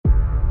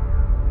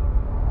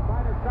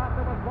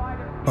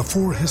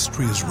Before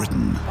history is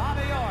written,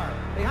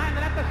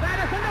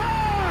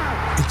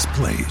 it's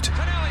played.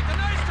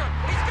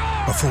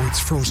 Before it's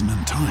frozen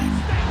in time,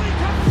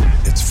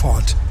 it's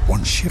fought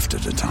one shift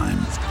at a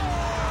time.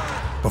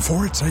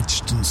 Before it's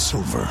etched in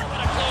silver,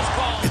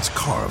 it's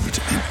carved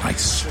in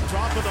ice.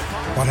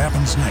 What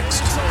happens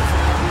next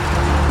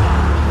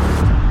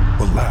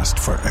will last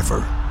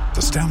forever.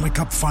 The Stanley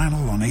Cup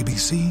Final on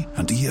ABC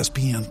and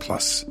ESPN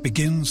Plus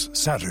begins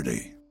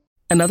Saturday.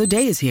 Another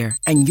day is here,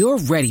 and you're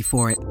ready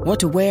for it. What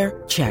to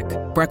wear? Check.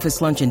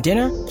 Breakfast, lunch, and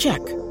dinner? Check.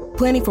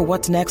 Planning for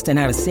what's next and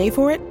how to save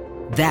for it?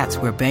 That's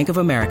where Bank of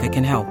America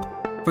can help.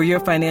 For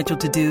your financial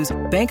to-dos,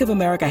 Bank of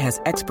America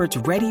has experts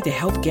ready to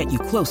help get you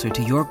closer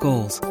to your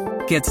goals.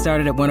 Get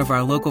started at one of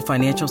our local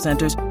financial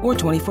centers or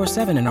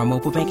 24/7 in our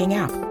mobile banking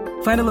app.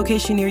 Find a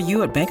location near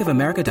you at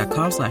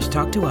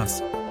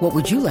bankofamerica.com/talktous. What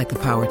would you like the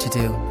power to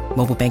do?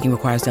 Mobile banking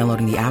requires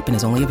downloading the app and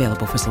is only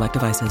available for select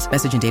devices.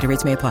 Message and data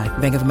rates may apply.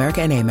 Bank of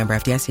America N.A., member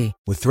FDIC.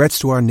 With threats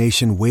to our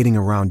nation waiting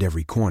around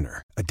every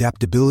corner,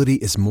 adaptability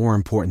is more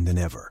important than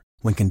ever.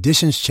 When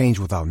conditions change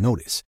without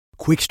notice,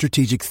 quick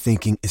strategic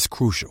thinking is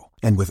crucial.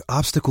 And with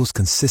obstacles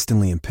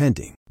consistently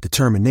impending,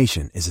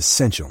 determination is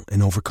essential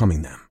in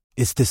overcoming them.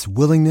 It's this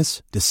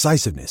willingness,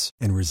 decisiveness,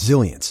 and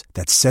resilience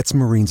that sets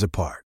Marines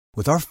apart.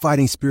 With our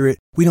fighting spirit,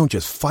 we don't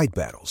just fight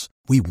battles,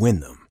 we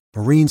win them.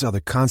 Marines are the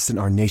constant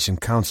our nation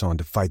counts on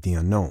to fight the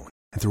unknown.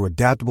 And through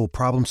adaptable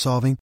problem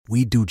solving,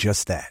 we do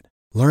just that.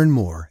 Learn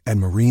more at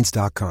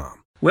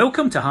marines.com.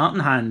 Welcome to Heart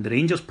and Hand, the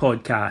Rangers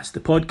podcast, the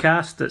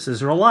podcast that's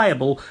as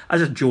reliable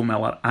as a Joe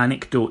Miller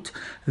anecdote.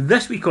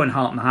 This week on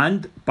Heart and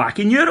Hand, back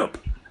in Europe.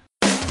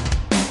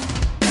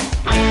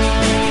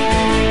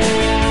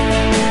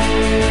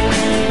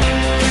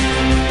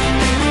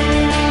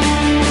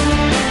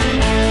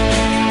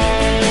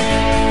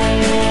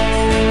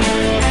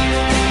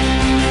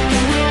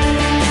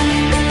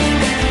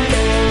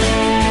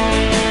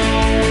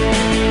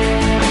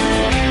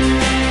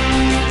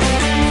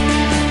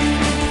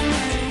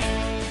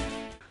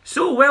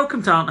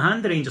 Welcome to Heart and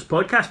Hand, the Rangers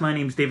podcast. My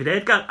name's David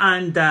Edgar,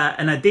 and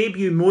in a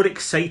debut more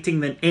exciting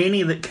than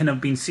any that can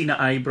have been seen at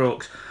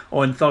Ibrox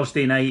on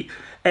Thursday night,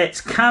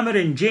 it's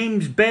Cameron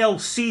James Bell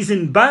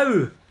season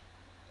bow.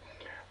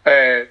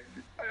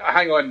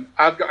 Hang on,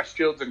 I've got a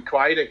steward's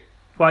inquiry.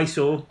 Why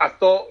so? I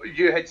thought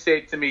you had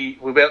said to me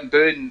we weren't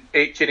doing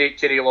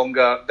H&H any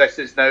longer. This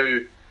is now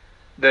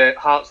the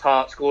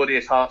Hearts,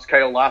 Glorious Hearts,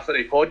 Kyle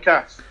Lafferty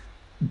podcast.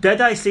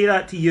 Did I say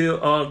that to you,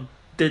 or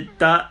did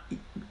that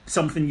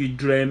something you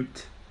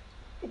dreamt?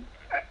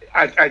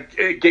 I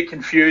get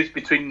confused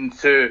between the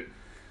two.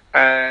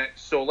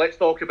 So let's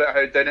talk about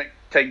how down at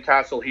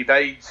Tynecastle he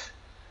died.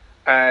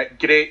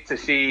 Great to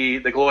see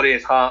the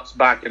Glorious Hearts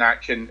back in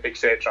action,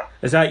 etc.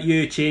 Is that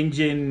you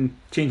changing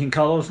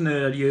colours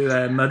now? Are you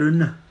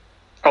maroon?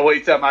 I want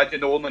you to imagine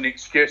the only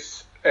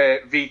excuse,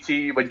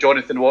 VT, when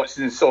Jonathan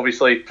Watson's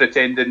obviously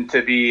pretending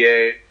to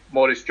be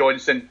Maurice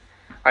Johnson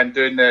and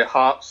doing the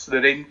Hearts,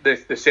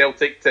 the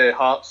Celtic to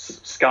Hearts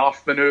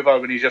scarf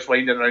manoeuvre when he's just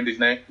winding around his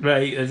neck.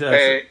 Right,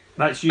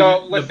 that's you,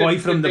 no, listen, the boy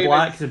from the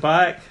black to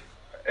back.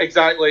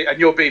 Exactly, and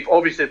you'll be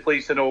obviously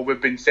pleased to know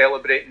we've been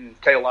celebrating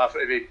Kyle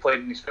Lafferty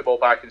playing his football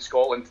back in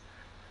Scotland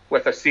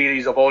with a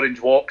series of orange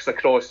walks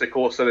across the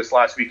course of this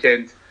last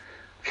weekend.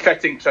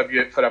 Fitting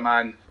tribute for a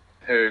man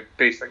who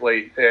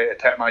basically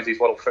epitomises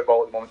world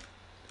football at the moment.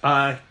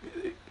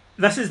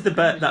 This is the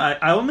bit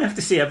that I only have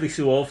to say every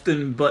so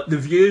often, but the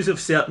views of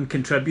certain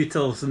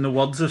contributors and the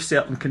words of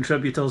certain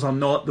contributors are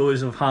not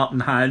those of Heart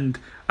and Hand,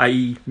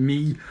 i.e.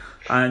 me.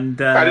 And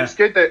it's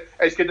good that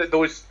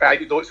those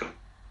anecdotes for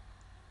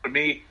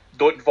me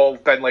don't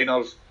involve bin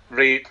liners,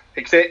 rape,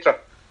 etc.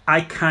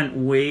 I can't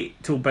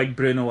wait till Big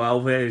Bruno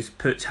Alves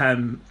puts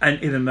him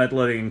into the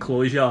middle of the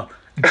enclosure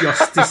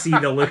just to see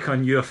the look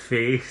on your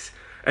face.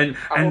 I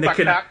hope I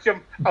catch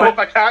him.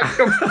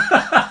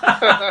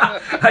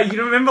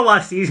 You remember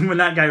last season when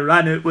that guy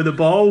ran out with the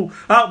ball?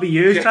 That'll be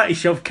you trying to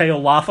shove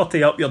Kyle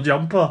Lafferty up your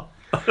jumper.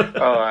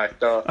 But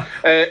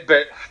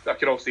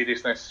in all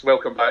seriousness,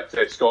 welcome back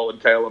to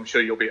Scotland, Kyle. I'm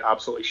sure you'll be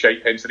absolutely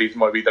shite, hence the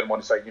reason why we didn't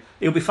want to sign you.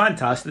 It'll be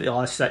fantastic the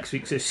last 6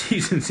 weeks of the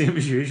season, same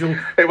as usual.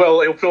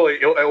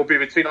 It'll be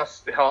between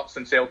us, the Hearts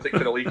and Celtic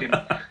for the league. And, do you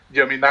know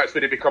what I mean? That's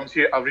when it becomes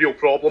a real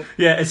problem.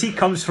 Yeah, as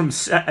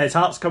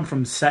Hearts come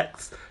from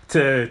 6th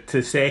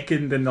to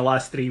second in the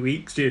last 3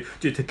 weeks due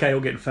to Kyle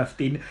getting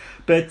 15.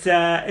 But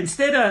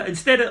instead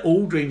of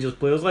old Rangers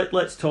players,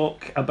 let's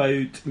talk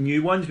about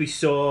new ones. We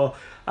saw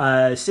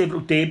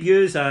several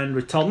debuts and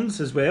returns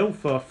as well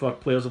for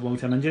players of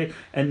long-term injury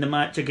in the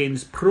match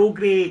against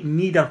Progre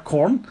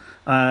Niederkorn.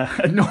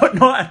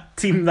 Not a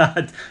team that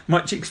had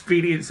much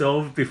experience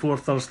of before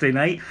Thursday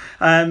night.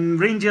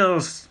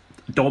 Rangers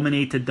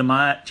dominated the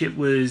match. It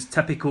was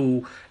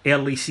typical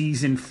early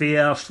season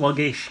fare,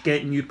 sluggish,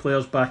 getting new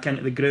players back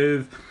into the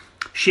groove.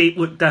 Shape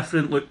looked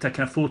different, looked a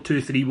kind of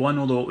 4-2-3-1,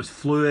 although it was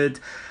fluid.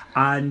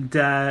 And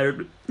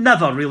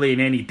never really in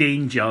any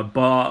danger,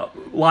 but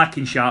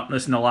lacking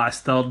sharpness in the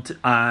last third,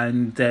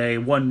 and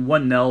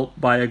 1-0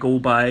 by a goal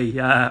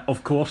by,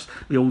 of course,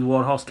 the old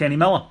warhorse Kenny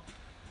Miller.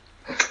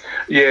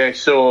 Yeah,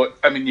 so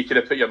I mean, you could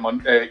have put you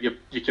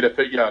could have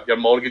put your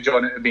mortgage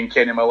on it and been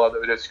Kenny Miller that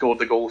would have scored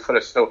the goal for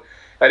us. So,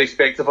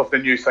 irrespective of the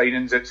new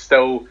signings, it's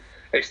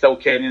still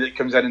Kenny that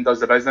comes in and does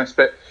the business.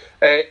 But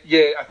I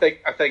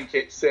think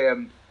it's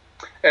it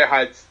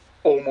had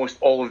almost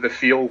all of the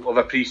feel of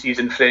a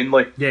pre-season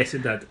friendly. Yes,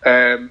 it did.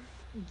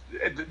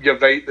 You're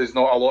right. There's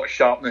not a lot of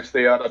sharpness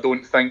there. I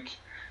don't think.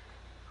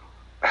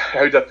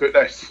 How do I put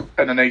this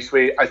in a nice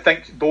way? I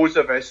think those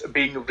of us,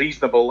 being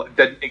reasonable,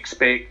 didn't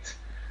expect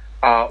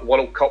a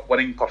World Cup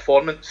winning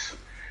performance.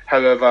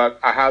 However,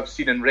 I have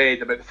seen and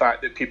read about the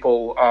fact that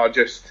people are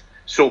just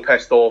so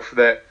pissed off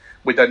that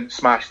we didn't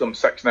smash them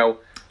 6-0.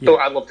 Yeah. So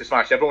I'd love to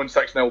smash everyone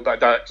 6-0,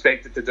 but I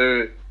expect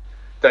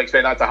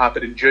that to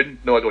happen in June?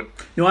 No, I don't.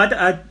 No,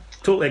 I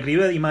totally agree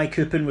with you. My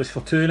coupon was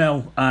for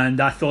 2-0,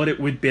 and I thought it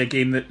would be a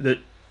game that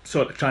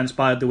sort of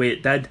transpired the way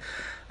it did.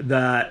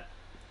 That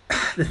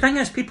the thing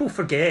is, people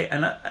forget,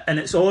 and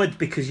it's odd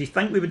because you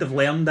think we would have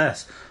learned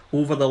this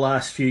over the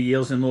last few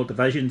years in lower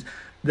divisions,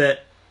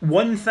 that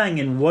one thing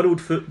in world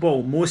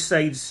football most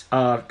sides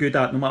are good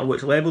at, no matter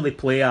which level they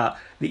play at,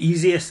 the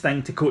easiest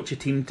thing to coach a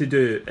team to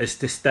do is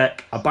to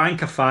stick a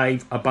bank of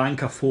 5, a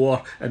bank of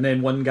 4, and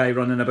then one guy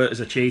running about as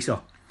a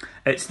chaser.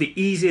 It's the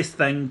easiest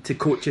thing to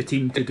coach a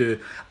team to do,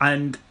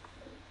 and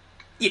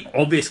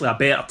obviously a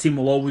better team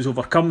will always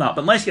overcome that,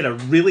 but unless you're a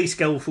really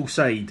skillful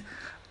side,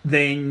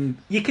 then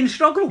you can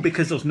struggle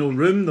because there's no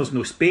room, there's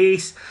no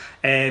space.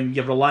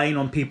 You're relying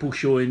on people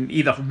showing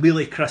either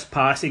really crisp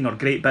passing or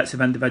great bits of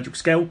individual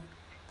skill.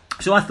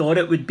 So I thought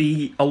it would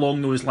be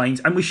along those lines,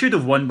 and we should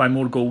have won by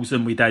more goals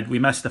than we did. We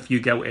missed a few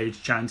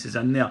gilt-edged chances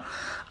in there.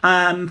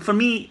 For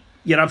me,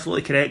 you're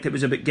absolutely correct. It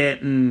was about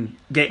getting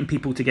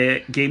people to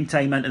get game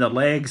time into their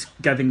legs,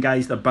 giving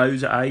guys their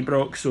bows at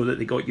Ibrox so that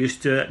they got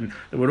used to it. And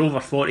there were over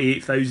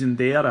 48,000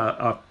 there,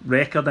 a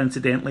record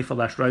incidentally for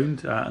this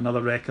round,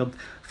 another record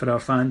for our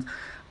fans.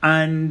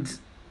 And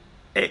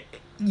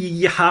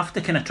you have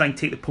to kind of try and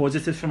take the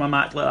positives from a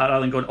match like that rather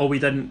than going, we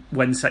didn't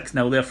win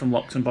 6-0 there from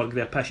Luxembourg,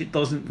 their pitch. It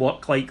doesn't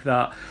work like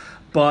that.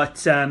 But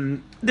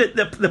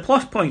the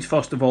plus points,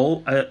 first of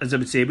all, as I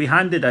would say, we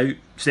handed out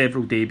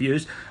several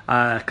debuts.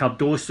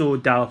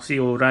 Cardoso, Darcy,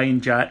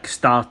 Ryan Jack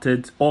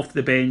started. Off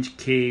the bench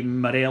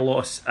came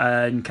Morelos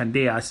and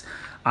Candeias.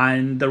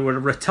 And there were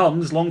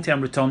returns,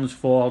 long-term returns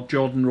for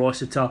Jordan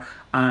Rossiter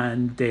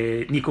and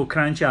Nico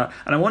Kranjčar.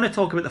 And I want to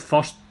talk about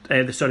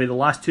the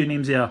last two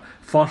names there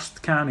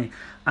first, Cammy.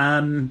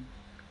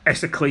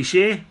 It's a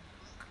cliche,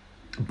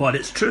 but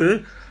it's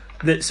true.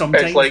 That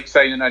sometimes it's like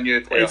signing a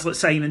new player. It's like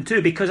signing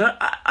two, because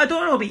I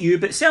don't know about you,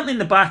 but certainly in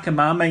the back of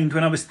my mind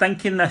when I was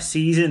thinking this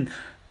season,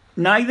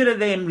 neither of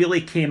them really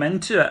came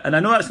into it. And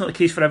I know that's not the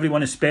case for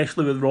everyone,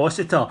 especially with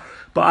Rossiter,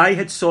 but I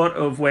had sort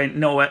of went,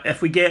 no,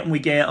 if we get him, we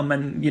get him,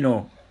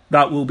 and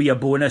that will be a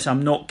bonus.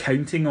 I'm not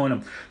counting on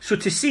him. So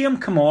to see him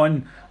come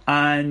on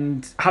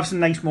and have some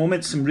nice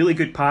moments, some really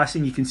good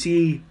passing, you can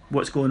see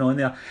what's going on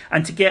there,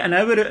 and to get an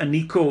hour out of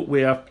Nico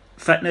where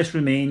fitness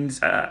remains,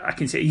 I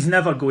can say he's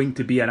never going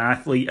to be an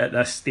athlete at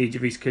this stage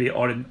of his career,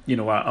 or in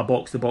a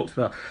box-to-box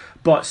player.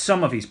 But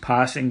some of his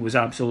passing was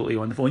absolutely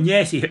wonderful. And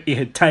yes, he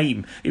had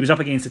time. He was up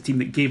against a team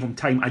that gave him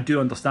time. I do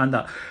understand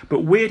that.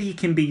 But where he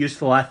can be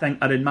useful, I think,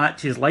 are in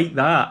matches like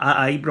that at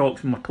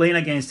Ibrox, when we're playing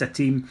against a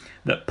team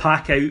that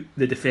pack out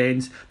the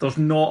defence. There's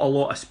not a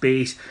lot of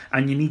space,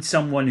 and you need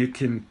someone who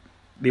can,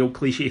 the old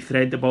cliche,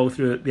 thread the ball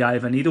through the eye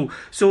of a needle.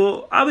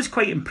 So I was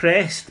quite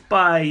impressed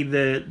by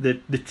the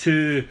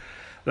two.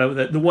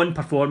 The one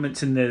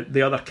performance and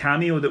the other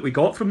cameo that we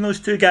got from those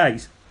two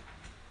guys.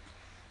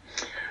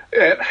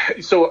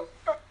 So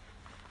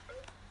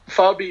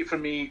far be it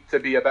from me to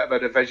be a bit of a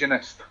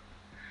revisionist.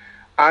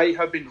 I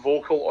have been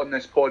vocal on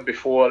this pod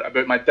before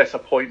about my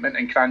disappointment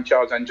in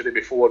Kranjčar's injury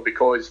before,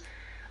 because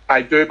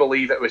I do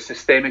believe it was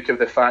systemic of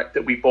the fact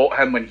that we bought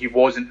him when he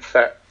wasn't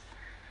fit,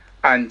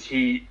 and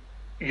you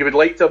would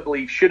like to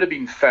believe should have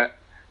been fit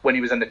when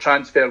he was in the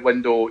transfer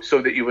window,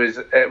 so that he was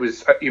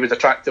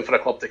attractive for a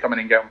club to come in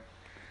and get him.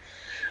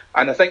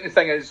 And I think the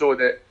thing is, though,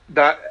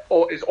 that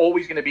is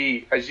always going to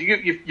be, as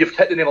you've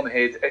hit the nail on the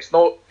head, it's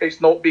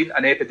not been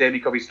an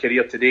epidemic of his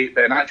career to date,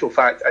 but in actual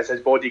fact, as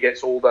his body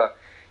gets older,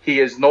 he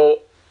is not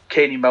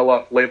Kenny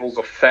Miller levels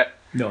of fit.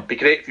 No. It'd be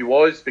great if he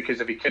was, because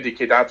if he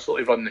could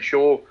absolutely run the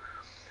show.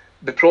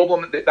 The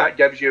problem that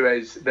gives you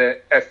is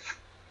that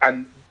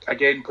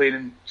again, playing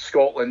in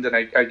Scotland and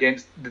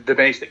against the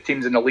domestic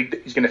teams in the league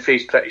that he's going to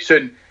face pretty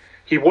soon,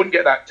 he won't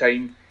get that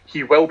time.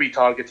 He will be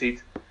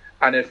targeted,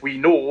 and if we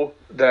know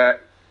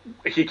that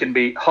he can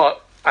be hurt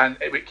and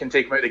we can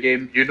take him out of the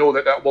game,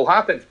 that will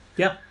happen.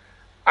 Yeah.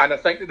 And I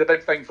think that the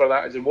big thing for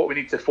that is, and what we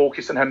need to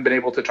focus on him being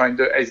able to try and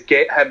do, is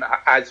get him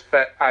as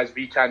fit as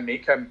we can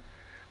make him,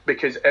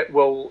 because it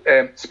will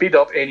speed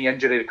up any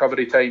injury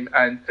recovery time,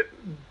 and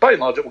by and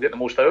large it will get the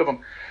most out of him.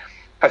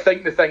 I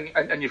think the thing,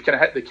 and you've kind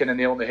of hit the kind of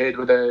nail on the head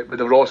with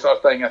the Rossiter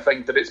thing, I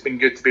think that it's been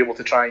good to be able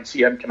to try and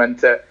see him come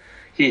into it.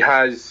 He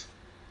has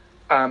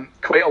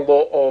quite a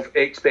lot of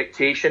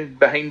expectation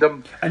behind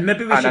him. And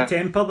maybe we should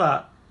temper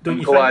that Don't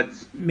you glad.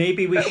 think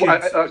maybe we should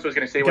that's what I was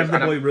going to say. give the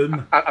boy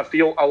room? I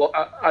feel a lot.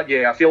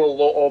 I feel a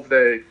lot of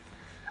the.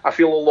 I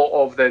feel a lot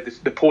of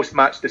the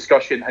post-match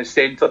discussion has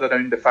centred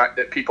around the fact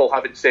that people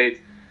haven't said,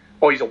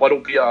 "Oh, he's a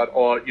world beater,"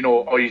 or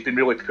 "Oh, he's been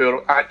really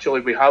poor."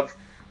 Actually, we have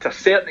to a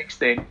certain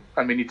extent,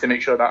 and we need to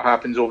make sure that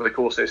happens over the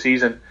course of the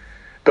season.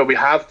 But we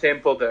have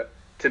tempered it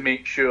to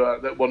make sure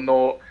that we're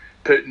not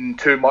putting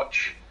too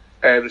much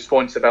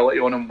responsibility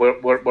on him.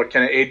 We're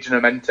kind of edging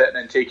him into it and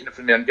then taking it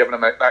from there and giving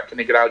him that kind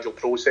of gradual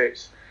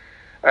process.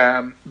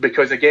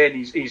 Because again,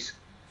 he's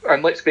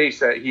and let's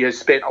face it, he has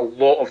spent a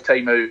lot of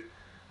time out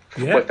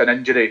with an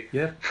injury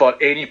for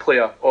any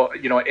player or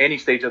at any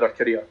stage of their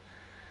career.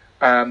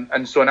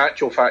 And so in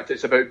actual fact,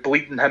 it's about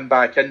bleeding him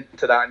back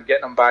into that and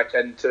getting him back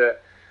into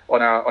it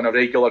on a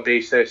regular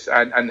basis,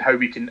 and how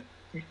we can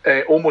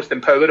almost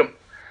empower him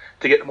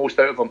to get the most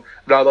out of him,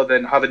 rather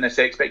than having this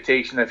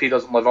expectation if he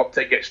doesn't live up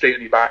to it, get straight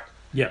on his back.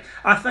 Yeah,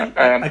 I think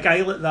a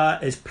guy like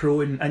that is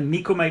prone, and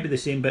Nico might be the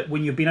same, but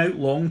when you've been out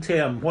long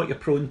term, what you're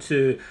prone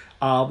to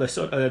are the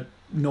sort of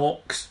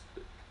knocks,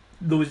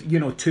 those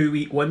 2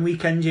 week, 1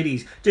 week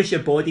injuries, just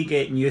your body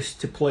getting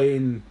used to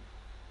playing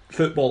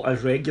football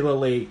as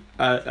regularly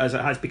as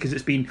it has, because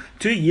it's been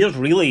 2 years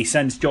really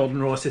since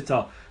Jordan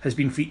Rossiter has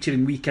been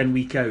featuring week in,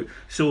 week out.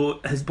 So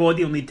his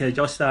body will need to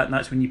adjust that, and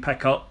that's when you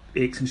pick up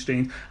aches and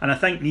strains. And I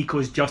think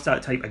Nico's just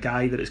that type of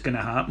guy that it's going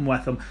to happen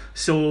with him.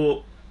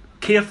 So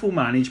careful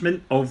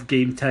management of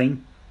game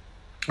time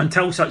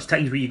until such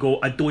times where you go,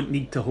 I don't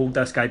need to hold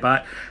this guy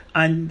back.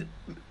 And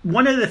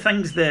one of the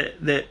things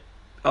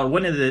or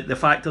one of the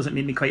factors that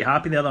made me quite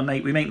happy the other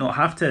night, we might not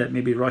have to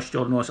maybe rush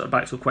Jordan Rossiter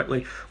back so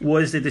quickly,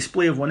 was the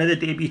display of one of the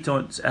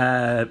debutants,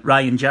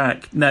 Ryan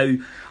Jack. Now,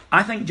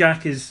 I think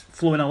Jack is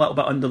flowing a little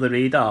bit under the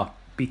radar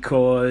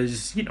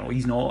because,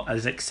 he's not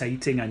as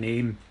exciting a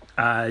name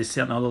as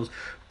certain others.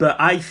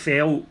 But I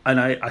felt, and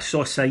I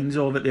saw signs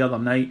of it the other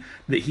night,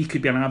 that he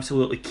could be an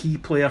absolutely key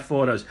player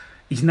for us.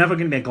 He's never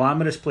going to be a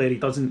glamorous player. He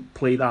doesn't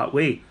play that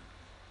way.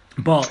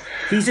 But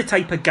he's the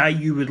type of guy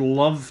you would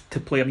love to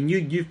play. I mean,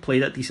 you've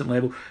played at a decent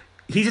level.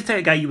 He's the type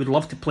of guy you would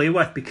love to play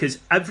with, because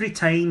every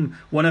time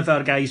one of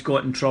our guys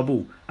got in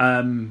trouble,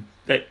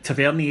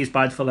 Tavernier is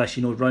bad for this,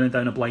 running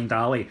down a blind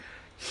alley,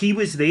 he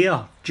was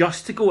there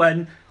just to go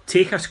in,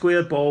 take a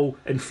square ball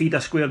and feed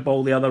a square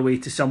ball the other way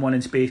to someone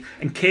in space,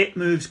 and kept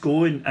moves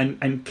going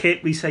and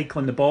kept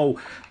recycling the ball.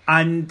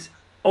 And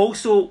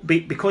also,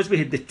 because we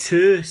had the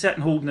two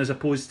sitting holding as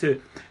opposed to,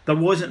 there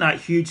wasn't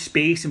that huge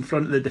space in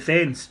front of the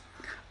defence.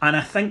 And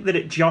I think that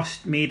it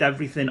just made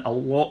everything a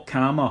lot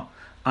calmer.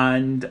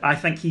 And I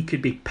think he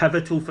could be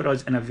pivotal for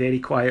us in a very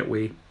quiet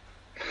way.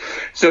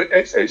 So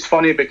it's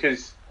funny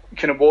because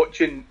kind of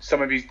watching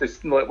some of his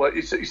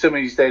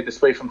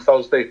display from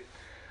Thursday,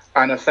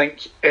 and I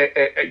think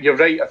you're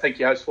right. I think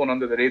he has flown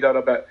under the radar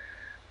a bit.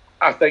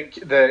 I think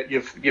that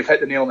you've hit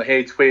the nail on the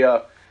head,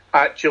 where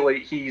actually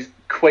he's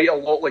quite a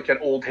lot like an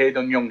old head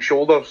on young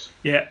shoulders.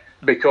 Yeah,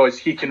 because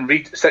he can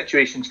read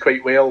situations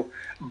quite well,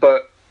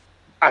 but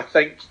I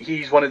think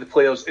he's one of the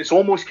players. It's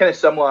almost kind of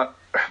similar.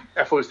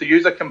 If I was to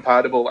use a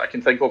comparable that I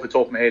can think of off the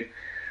top of my head,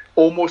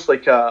 almost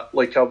like a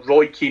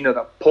Roy Keane or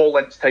a Paul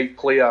Ince type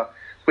player,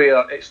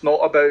 where it's not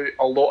about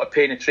a lot of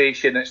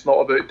penetration. It's not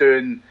about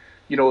doing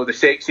the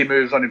sexy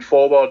moves running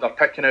forward or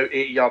picking out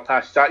 80-yard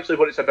passes. Actually,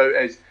 what it's about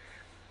is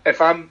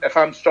if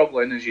I'm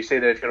struggling, as you say,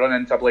 that if you're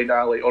running into a blind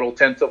alley, or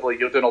alternatively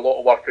you're doing a lot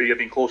of work or you're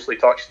being closely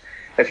touched,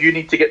 if you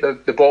need to get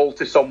the ball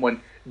to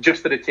someone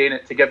just to retain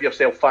it, to give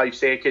yourself 5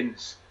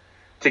 seconds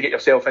to get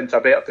yourself into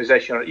a better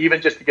position, or even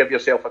just to give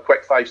yourself a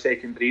quick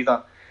 5-second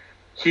breather,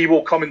 he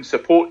will come and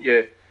support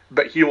you,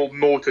 but he will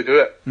know to do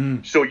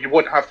it. So you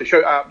won't have to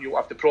shout at him, you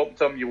won't have to prompt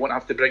him, you won't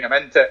have to bring him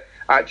into it.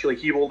 Actually,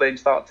 he will then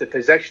start to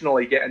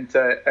positionally get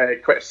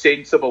into quite a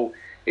sensible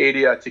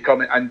area to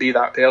come and be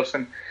that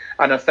person.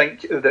 And I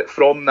think that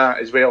from that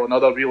as well,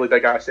 another really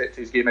big asset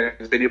to his game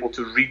is being able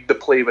to read the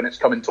play when it's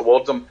coming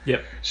towards him.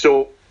 Yep.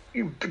 So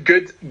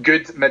good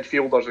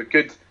midfielders, a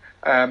good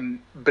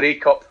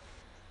break-up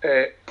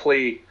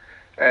play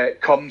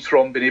comes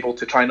from being able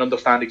to try and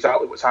understand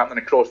exactly what's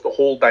happening across the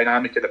whole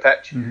dynamic of the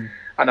pitch. Mm-hmm.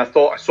 And I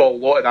thought I saw a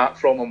lot of that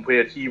from him,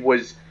 where he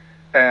was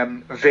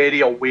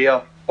very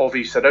aware of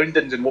his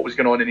surroundings and what was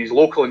going on in his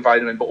local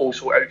environment, but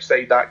also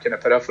outside that kind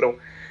of peripheral.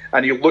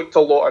 And he looked a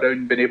lot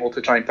around, being able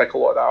to try and pick a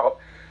lot of that up.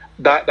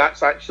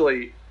 That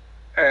actually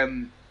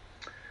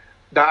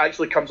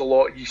comes a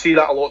lot. You see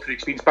that a lot through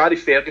experience. Barry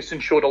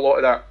Ferguson showed a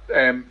lot of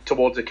that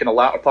towards the kind of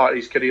latter part of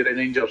his career at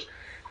Rangers,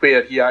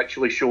 where he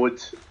actually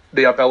showed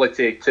the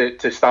ability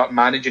to start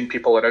managing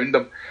people around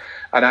him.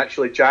 And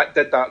actually Jack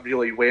did that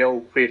really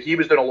well, where he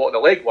was doing a lot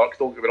of the legwork,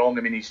 don't get me wrong,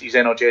 I mean he's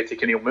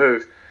energetic and he'll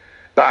move,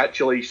 but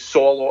actually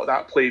saw a lot of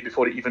that play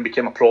before it even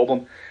became a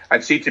problem.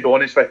 And see, to be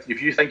honest with you,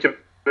 if you think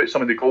about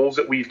some of the goals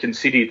that we've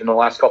conceded in the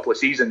last couple of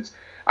seasons,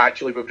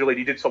 actually we've really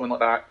needed someone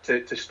like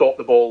that to stop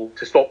the ball,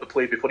 to stop the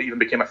play before it even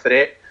became a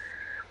threat.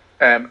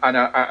 And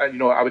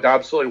I would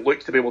absolutely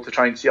look to be able to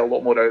try and see a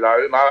lot more out of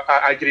that.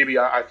 I agree with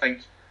you.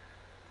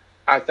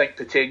 I think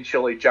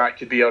potentially Jack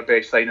could be our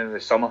best signing of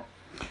the summer.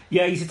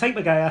 Yeah, he's the type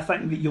of guy I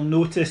think that you'll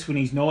notice when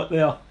he's not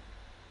there.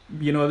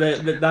 You know,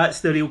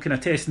 that's the real kind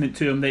of testament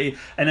to him. That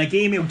in a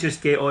game he'll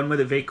just get on with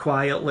it very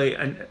quietly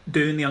and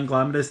doing the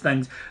unglamorous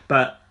things.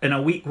 But in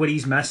a week where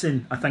he's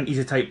missing, I think he's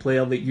the type of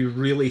player that you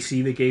really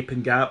see the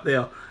gaping gap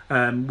there,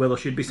 where there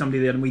should be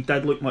somebody there. And we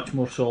did look much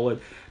more solid.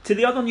 To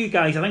the other new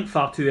guys, I think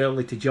far too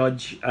early to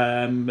judge.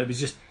 It was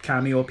just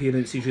cameo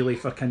appearances really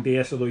for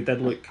Candeias, although he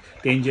did look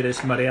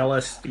dangerous.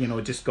 Morelos,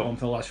 just got on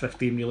for the last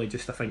 15 really,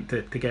 just I think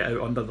to get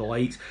out under the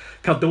lights.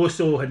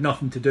 Cardoso had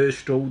nothing to do,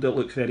 strolled it,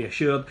 looks very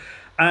assured.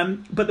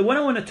 But the one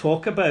I want to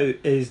talk about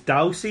is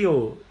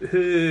Dalcio,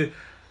 who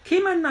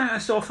came in, I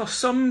saw, for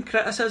some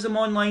criticism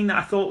online that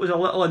I thought was a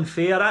little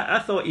unfair. I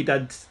thought he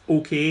did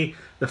okay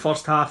the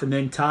first half and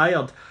then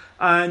tired.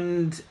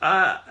 And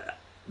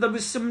there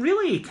was some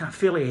really kind of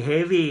fairly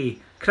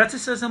heavy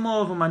criticism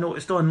of him I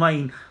noticed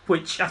online,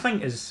 which I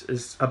think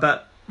is a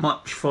bit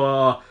much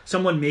for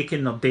someone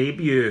making their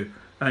debut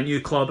at a new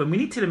club. And we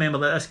need to remember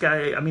that this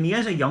guy, he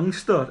is a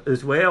youngster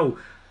as well.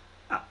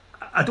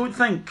 I don't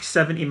think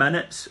 70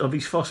 minutes of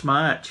his first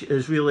match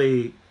is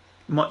really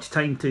much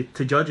time to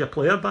judge a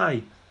player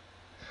by.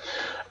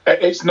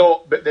 It's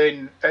not, but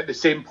then at the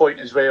same point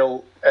as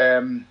well,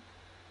 and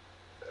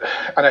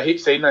I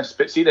hate saying this,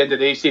 but see, at the end of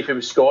the day, see if he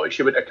was Scottish,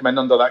 he wouldn't have come in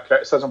under that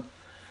criticism.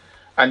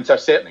 And to a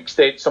certain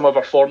extent, some of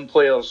our foreign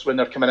players, when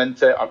they're coming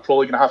into it, are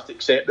probably going to have to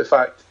accept the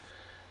fact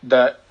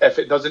that if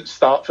it doesn't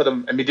start for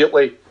them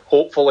immediately,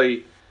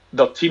 hopefully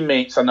their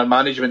teammates and their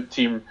management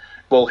team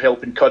will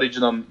help encourage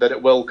them that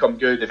it will come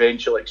good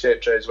eventually,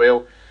 etc. as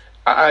well.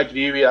 I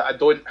agree with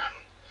you.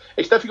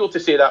 It's difficult to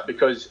say that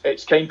because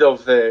it's kind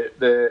of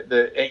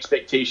the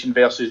expectation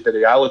versus the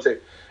reality.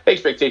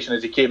 Expectation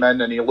is he came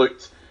in and he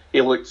looked,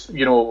 as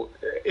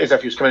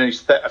if he was coming in, he's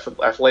fit,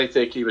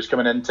 athletic. He was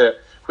coming into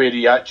where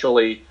he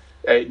actually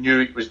knew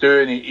what he was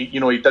doing. He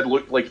did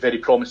look like a very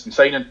promising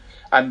signing.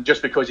 And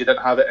just because he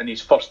didn't have it in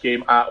his first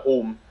game at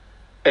home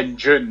in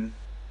June,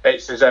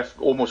 it's as if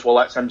almost,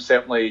 that's him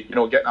certainly, getting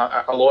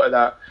a lot of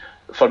that,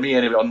 for me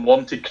anyway,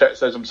 unwanted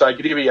criticism. So I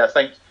agree with you. I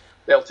think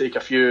they'll take a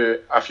few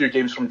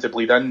games for him to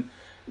bleed in.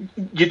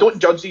 You don't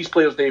judge these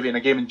players, Davey, in a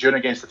game in June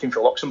against the team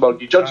for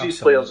Luxembourg. You judge these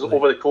players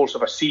over the course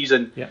of a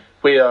season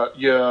where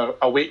you're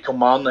away at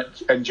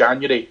Kilmarnock in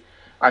January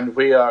and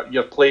where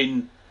you're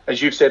playing, as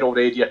you've said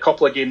already, a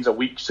couple of games a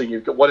week. So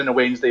you've got one on a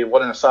Wednesday,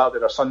 one on a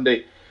Saturday or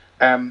Sunday.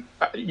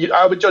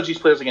 I would judge these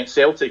players against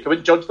Celtic. I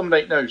wouldn't judge them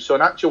right now. So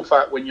in actual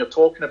fact, when you're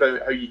talking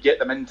about how you get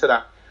them into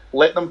that,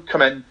 let them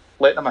come in,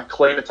 let them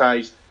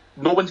acclimatise.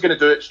 No one's going to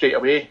do it straight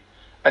away.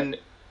 And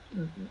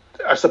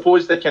I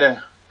suppose the kind of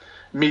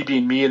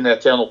me and the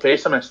eternal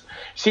pessimist,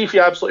 see if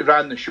you absolutely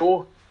ran the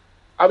show,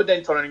 I would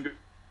then turn around and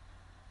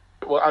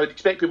go, I would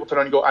expect people to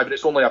run and go, but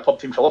it's only a pub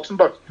team for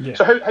Luxembourg. Yeah.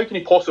 So how can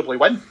he possibly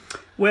win?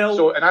 Well,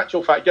 so in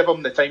actual fact, give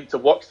him the time to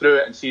work through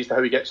it and see as to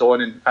how he gets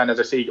on, and as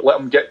I say, let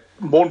him get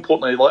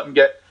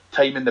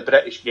time in the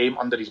British game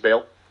under his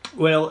belt.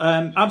 Well,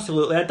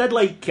 absolutely. I did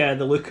like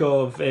the look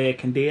of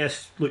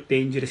Candeias. Looked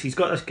dangerous. He's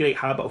got this great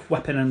habit of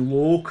whipping in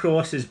low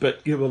crosses,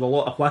 but with a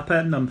lot of whip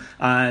in them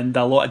and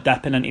a lot of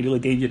dipping into really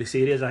dangerous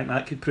areas. I think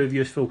that could prove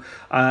useful.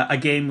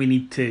 Again, we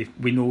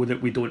know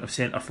that we don't have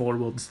centre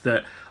forwards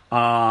that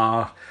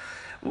are.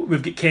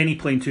 We've got Kenny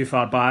playing too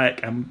far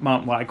back, and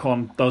Martin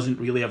Waghorn doesn't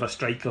really have a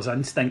striker's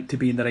instinct to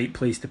be in the right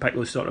place to pick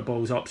those sort of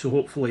balls up. So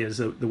hopefully, as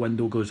the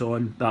window goes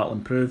on, that'll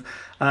improve.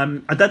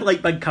 I did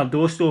like Big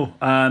Cardoso.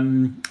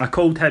 I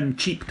called him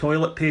cheap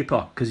toilet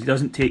paper because he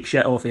doesn't take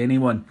shit off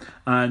anyone,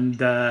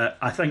 and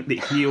I think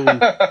that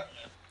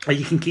he'll.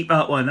 You can keep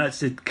that one.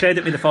 That's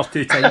credit me the first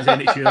two times, then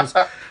it's yours.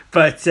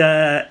 But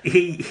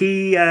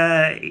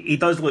he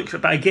does look.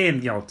 But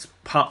again, it's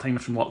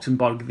part-timers from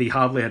Luxembourg. They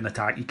hardly an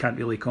attack. You can't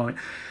really comment.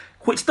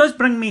 Which does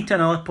bring me to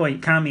another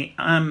point, Cammy.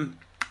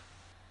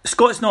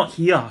 Scott's not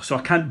here, so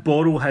I can't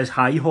borrow his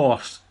high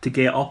horse to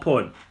get up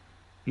on.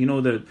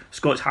 The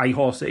Scott's high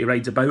horse that he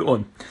rides about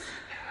on.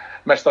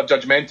 Mr.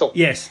 Judgmental.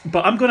 Yes,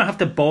 but I'm going to have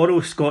to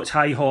borrow Scott's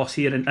high horse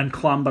here and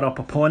clamber up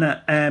upon it.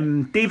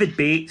 David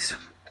Bates,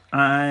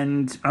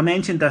 and I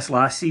mentioned this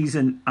last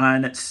season,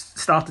 and it's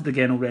started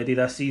again already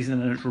this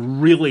season, and it's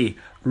really,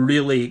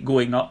 really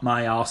going up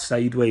my arse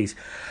sideways.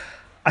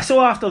 I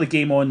saw after the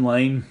game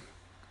online,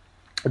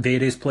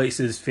 various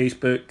places,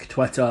 Facebook,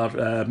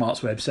 Twitter, Mark's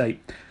website,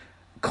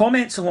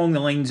 comments along the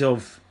lines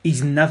of,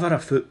 he's never a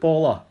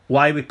footballer,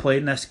 why are we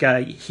playing this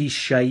guy, he's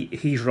shite,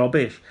 he's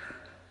rubbish.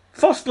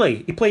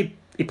 Firstly, he played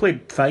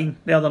fine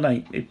the other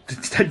night. He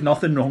did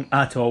nothing wrong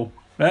at all,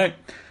 right?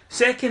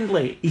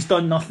 Secondly, he's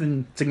done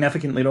nothing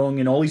significantly wrong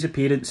in all his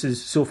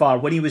appearances so far.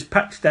 When he was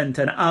pitched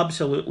into an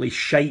absolutely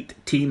shite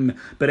team,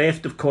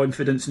 bereft of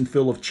confidence and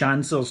full of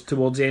chancers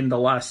towards the end of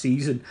last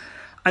season.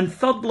 And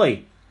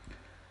thirdly,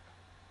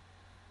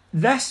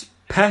 this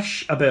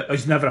pish about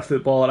he's never a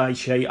footballer,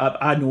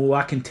 I know,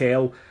 I can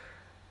tell.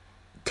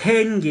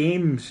 10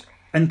 games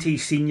into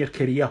his senior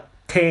career.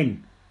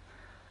 10.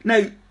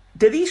 Now,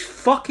 do these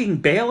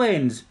fucking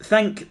bellends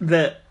think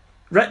that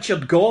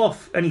Richard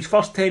Gough, in his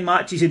first 10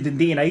 matches in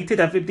Dundee United,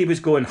 everybody was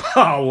going,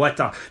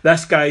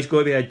 this guy's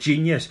going to be a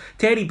genius.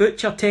 Terry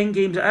Butcher, 10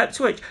 games at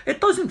Ipswich.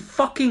 It doesn't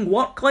fucking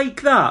work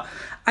like that.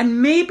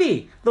 And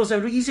maybe there's a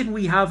reason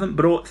we haven't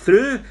brought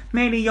through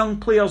many young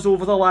players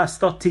over the last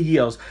 30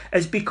 years,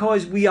 is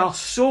because we are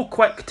so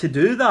quick to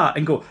do that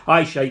and go,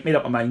 aye, shite, made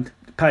up my mind.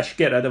 Pish,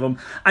 get rid of him.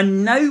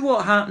 And now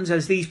what happens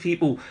is these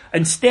people,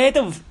 instead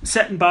of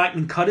sitting back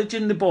and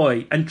encouraging the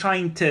boy and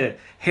trying to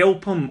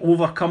help him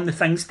overcome the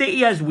things that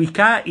he is weak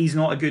at, he's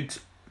not a good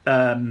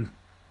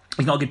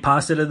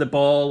passer of the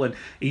ball, and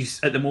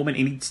he's at the moment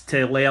he needs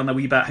to learn a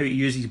wee bit how to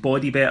use his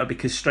body better,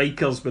 because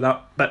strikers with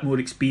that bit more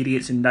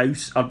experience and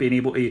nous are being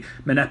able to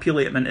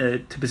manipulate him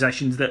into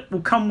positions that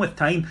will come with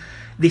time.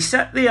 They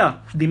sit there,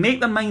 they make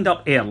their mind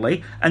up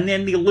early, and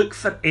then they look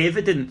for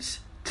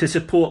evidence to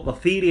support their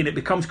theory, and it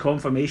becomes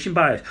confirmation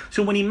bias.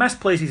 So when he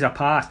misplaces a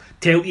pass,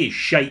 tell you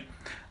shite,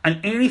 and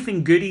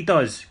anything good he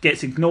does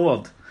gets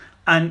ignored,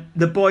 and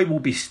the boy will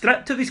be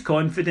stripped of his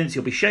confidence,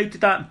 he'll be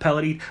shouted at and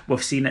pilloried.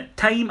 We've seen it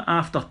time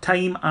after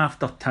time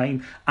after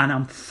time, and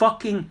I'm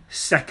fucking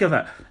sick of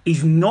it.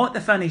 He's not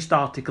the finished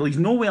article, he's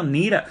nowhere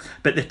near it,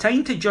 but the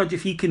time to judge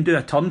if he can do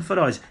a turn for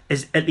us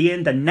is at the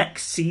end of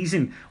next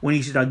season, when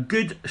he's had a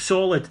good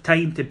solid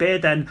time to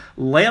bed in,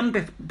 learn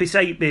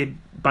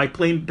by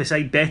playing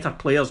beside better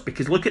players,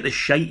 because look at the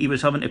shite he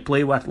was having to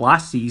play with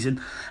last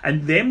season.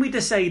 And then we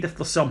decide if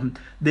there's something.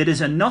 There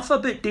is enough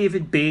about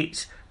David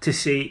Bates to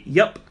say,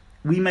 yep,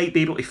 we might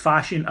be able to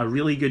fashion a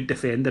really good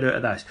defender out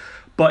of this.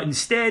 But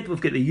instead we've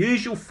got the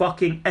usual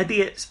fucking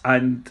idiots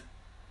and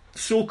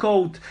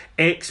so-called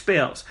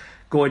experts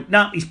going,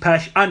 nah, he's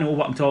pish, I know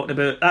what I'm talking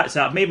about, that's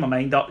it, I've made my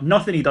mind up,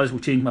 nothing he does will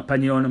change my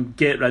opinion on him,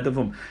 get rid of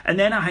him. And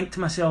then I think to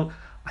myself,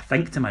 I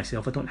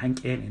don't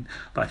think anything,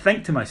 but I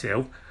think to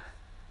myself,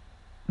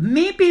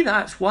 maybe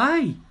that's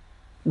why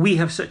we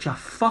have such a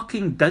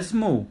fucking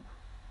dismal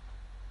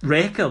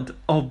record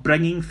of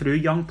bringing through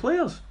young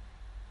players.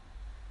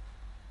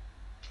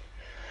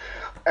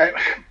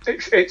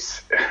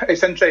 It's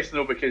interesting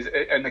though, because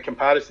in the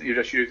comparison you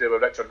just used there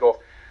with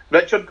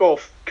Richard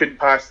Gough couldn't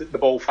pass the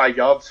ball 5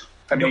 yards.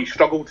 I mean, He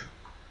struggled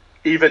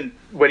even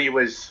when he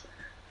was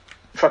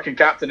fucking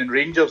captain in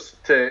Rangers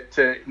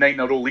to 9 in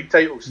a row league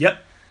titles.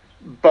 Yep.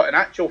 But in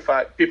actual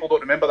fact, people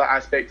don't remember that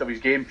aspect of his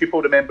game.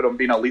 People remember him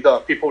being a leader.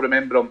 People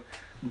remember him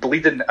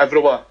bleeding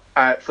everywhere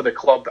for the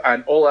club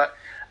and all that.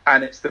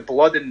 And it's the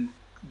blood and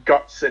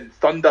guts and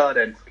thunder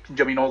and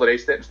all the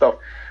rest of it and stuff.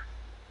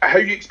 How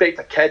you expect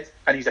a kid,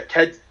 and he's a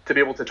kid, to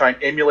be able to try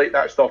and emulate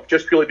that stuff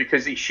just purely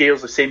because he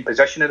shares the same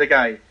position as the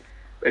guy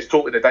is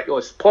totally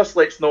ridiculous. Plus,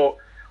 let's not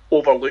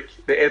overlook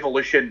the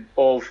evolution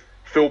of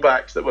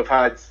fullbacks that we've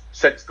had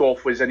since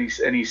Gough was in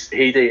his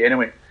heyday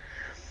anyway.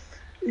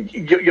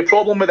 Your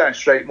problem with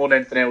this, right, more than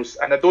anything else,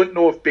 and I don't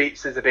know if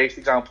Bates is the best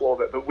example of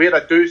it, but where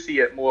I do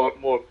see it more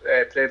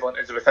prevalent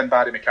is within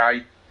Barry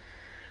Mackay,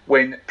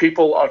 when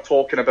people are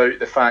talking about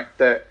the fact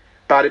that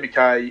Barry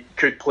Mackay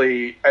could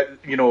play,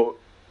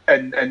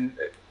 in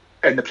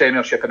the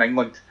Premiership in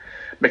England.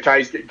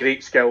 Mackay's got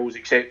great skills,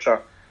 etc.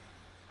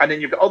 And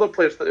then you've got other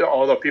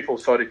people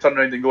turn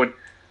around and going,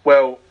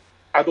 well,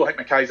 I don't think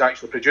Mackay's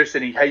actually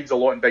producing. He hides a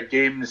lot in big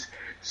games.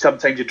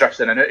 Sometimes he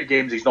drifts in and out of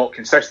games. He's not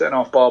consistent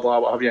enough, blah, blah,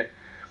 what have you.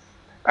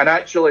 And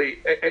actually,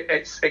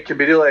 it can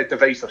be really a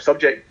divisive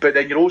subject. But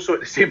then you're also at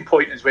the same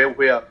point as well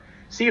where,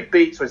 see if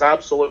Bates was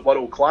absolute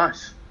world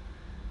class,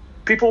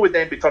 people would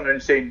then be turning around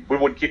and saying, we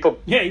won't keep him.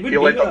 Yeah,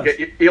 he'll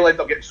end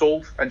up getting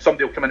sold and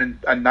somebody will come in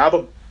and nab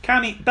him.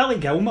 Billy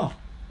Gilmour,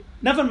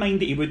 never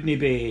mind that he wouldn't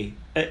be,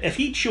 if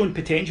he'd shown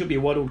potential to be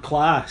world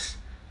class,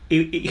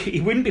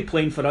 he wouldn't be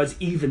playing for us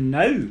even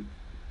now.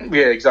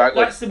 Yeah,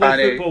 exactly. That's the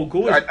way football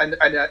goes. And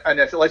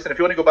if you want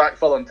to go back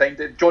further in time,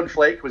 John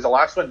Fleck was the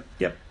last one,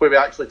 where we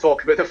actually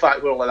talk about the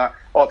fact we're like that.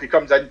 Oh, if he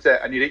comes into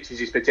it and he reaches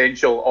his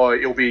potential,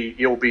 he'll be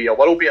a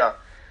world beater.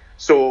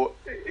 So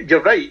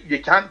you're right.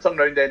 You can't turn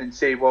around then and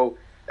say, well,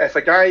 if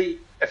a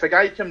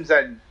guy comes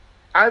in,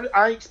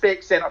 I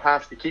expect centre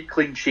halves to keep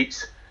clean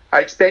sheets. I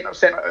expect our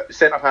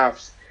centre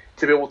halves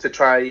to be able to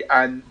try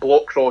and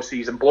block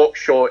crosses and block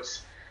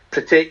shots,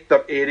 protect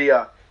their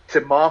area,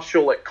 to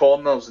marshal at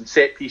corners and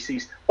set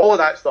pieces, all of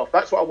that stuff.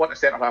 That's what I want a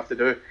centre half to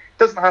do. It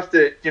doesn't have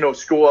to,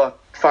 score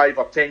 5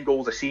 or 10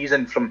 goals a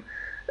season from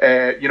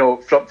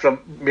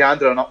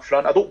meandering up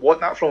front. I don't want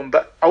that from him,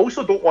 but I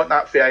also don't want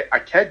that for a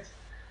kid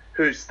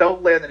who's still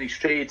learning his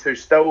trade,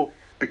 who's still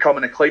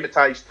becoming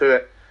acclimatised to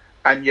it.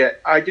 And yet,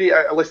 I agree.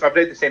 Listen, I've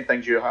read the same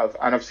things you have,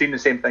 and I've seen the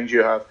same things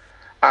you have.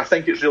 I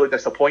think it's really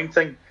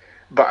disappointing,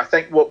 but I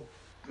think what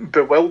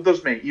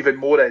bewilders me even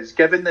more is,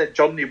 given the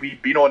journey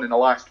we've been on in the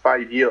last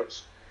 5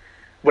 years,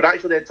 we're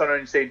actually then turning around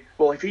and saying,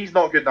 well, if he's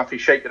not good enough,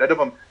 he's shite, get rid of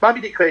him. Maybe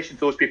the question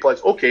to those people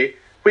is, okay,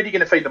 where are you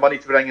going to find the money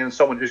to bring in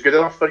someone who's good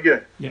enough for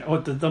you? Yeah,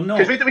 they're not.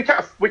 Because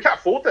we can't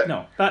afford it.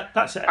 No,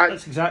 that's it.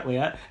 That's exactly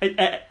it.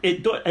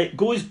 It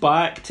goes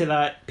back to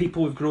that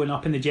people who've grown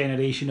up in the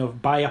generation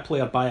of buy a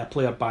player, buy a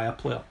player, buy a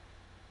player.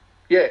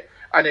 Yeah,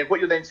 and then what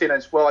you're then saying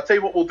is, well, I tell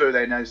you what we'll do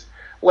then is,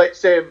 let's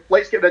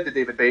get rid of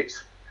David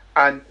Bates.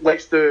 and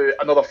let's do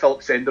another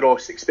Philip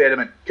Senderos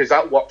experiment, because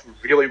that worked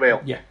really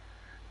well. Yeah.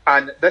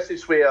 And this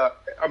is where,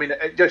 I mean,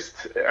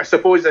 I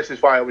suppose this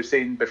is why I was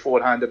saying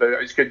beforehand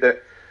about it's good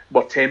that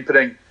we're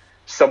tempering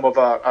some of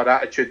our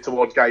attitude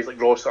towards guys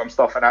like Rossiter and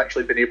stuff, and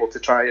actually being able to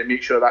try and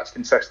make sure that's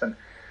consistent.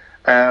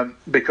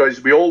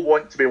 Because we all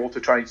want to be able to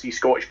try and see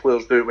Scottish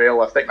players do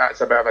well. I think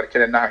that's a bit of a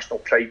kind of national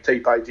pride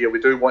type idea. We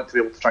do want to be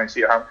able to try and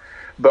see it happen.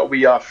 But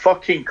we are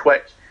fucking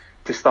quick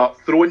to start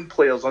throwing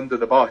players under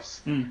the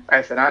bus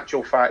if in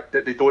actual fact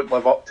that they don't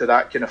live up to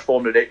that kind of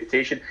form of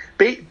reputation.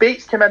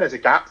 Bates came in as a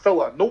gap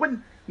filler. No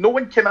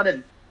one came in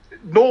and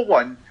no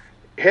one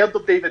heard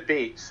of David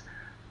Bates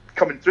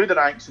coming through the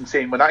ranks and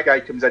saying when that guy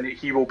comes in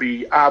he will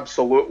be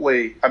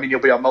absolutely, I mean, he'll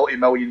be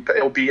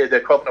he'll be the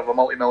equivalent of a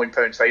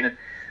multi-million-pound signing.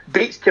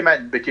 Bates came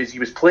in because he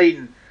was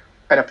playing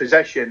in a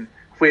position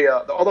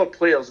where the other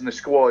players in the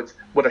squad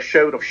were a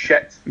shower of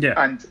shit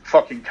and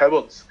fucking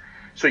cowards.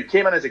 So he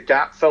came in as a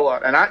gap filler,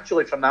 and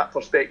actually from that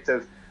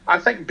perspective, I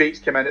think Bates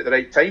came in at the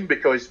right time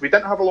because we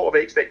didn't have a lot of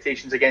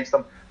expectations against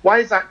him. Why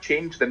has that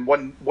changed in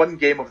one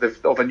game of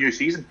a new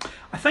season?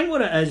 I think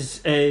what it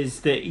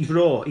is that he's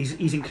raw.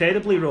 He's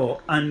incredibly raw,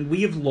 and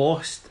we have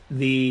lost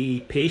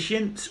the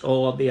patience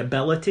or the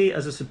ability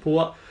as a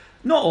support.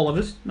 Not all of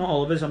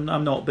us.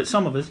 I'm not, but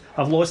some of us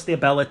have lost the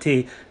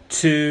ability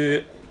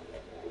to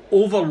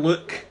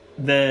overlook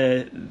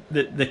the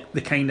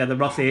kind of the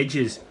rough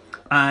edges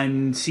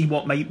and see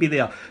what might be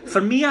there.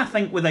 For me, I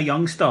think with a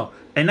youngster,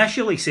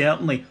 initially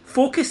certainly,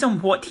 focus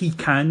on what he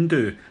can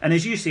do. And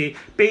as you say,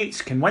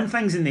 Bates can win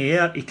things in the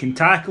air, he can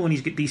tackle, and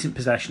he's got decent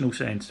positional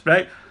sense,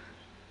 right?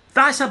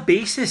 That's a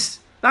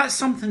basis. That's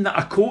something that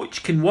a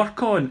coach can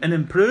work on and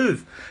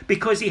improve,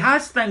 because he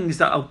has things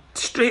that are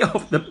straight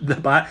off the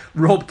bat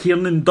Rob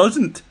Kiernan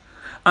doesn't.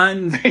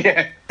 And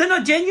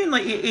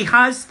genuinely, he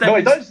has things. No,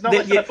 he does. No,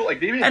 I totally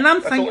agree with you. And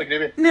I'm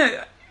thinking,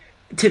 now,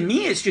 to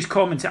me, it's just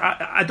common.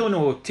 I don't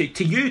know,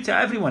 to you, to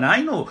everyone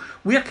I know,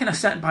 we're kind of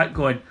sitting back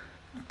going,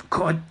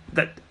 God,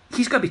 that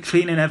he's got to be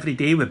training every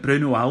day with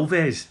Bruno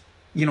Alves.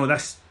 You know,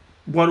 this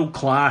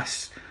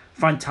world-class,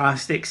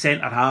 fantastic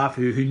centre-half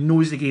who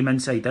knows the game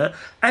inside out.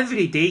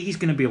 Every day he's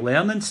going to be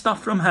learning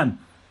stuff from him.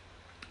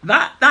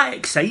 That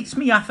excites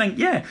me, I think,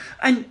 yeah.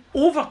 And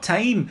over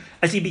time,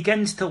 as he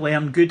begins to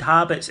learn good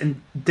habits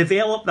and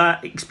develop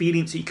that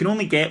experience that you can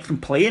only get from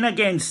playing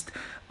against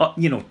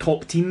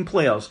top team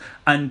players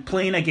and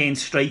playing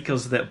against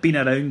strikers that have been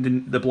around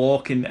in the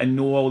block and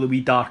know all the wee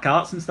dark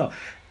arts and stuff,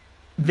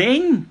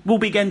 then we'll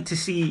begin to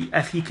see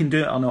if he can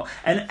do it or not.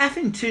 And if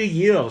in 2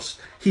 years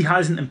he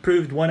hasn't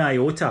improved one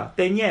iota,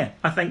 then yeah,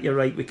 I think you're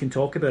right, we can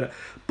talk about it.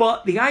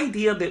 But the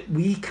idea that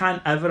we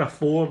can't ever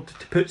afford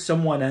to put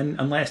someone in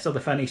unless they're the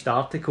finished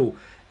article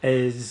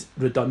is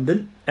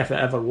redundant, if it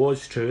ever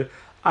was true,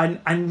 and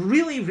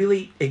really,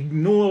 really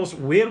ignores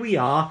where we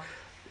are,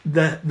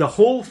 the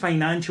whole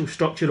financial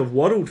structure of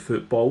world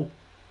football.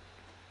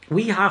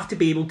 We have to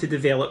be able to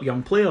develop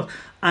young players.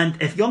 And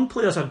if young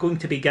players are going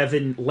to be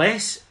given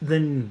less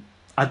than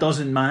a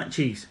dozen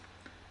matches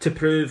to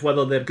prove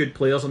whether they're good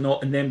players or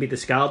not and then be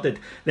discarded,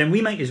 then we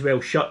might as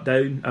well shut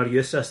down our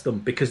youth system,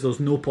 because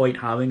there's no point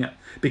having it,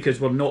 because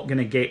we're not going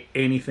to get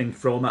anything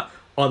from it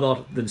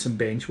other than some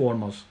bench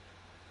warmers.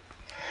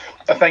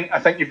 I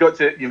think you've got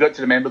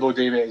to remember though,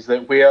 David, is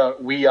that where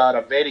we are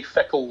a very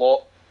fickle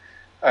lot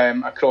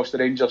across the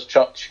Rangers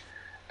church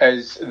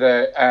is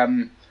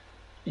that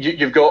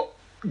you've got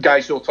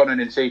guys who'll turn in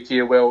and say to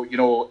you, well, you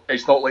know,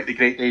 it's not like the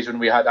great days when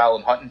we had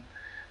Alan Hutton.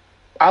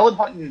 Alan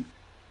Hutton,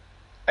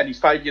 in his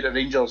 5 year at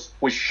Rangers,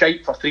 was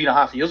shite for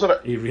 3.5 years of it.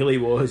 He really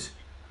was.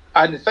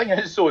 And the thing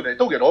is, so that,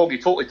 don't get wrong, he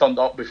totally turned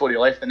up before he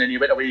left, and then he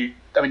went away.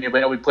 I mean, he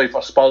went away to play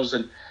for Spurs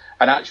and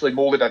actually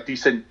moulded a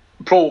decent,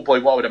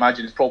 probably what I would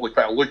imagine is probably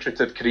quite a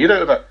lucrative career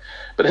out of it.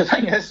 But the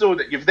thing is, though,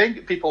 that you've then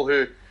got people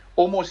who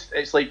almost,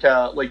 it's like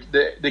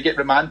they get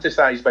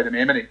romanticised by the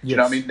memory. Yes, you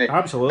know what I mean?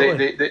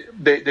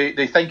 Absolutely.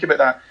 They think about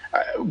that.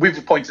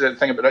 We've pointed out the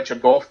thing about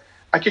Richard Gough.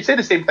 I could say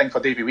the same thing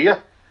for Davy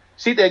Weir.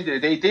 See, at the end of the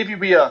day, Davy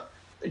Weir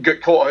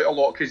got caught out a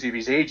lot because of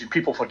his age and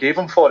people forgave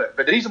him for it.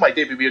 But the reason why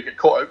Davy Weir got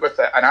caught out with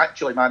it and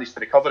actually managed to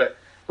recover it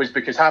was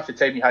because half the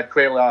time he had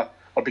Quella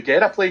or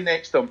Beguera playing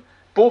next to him,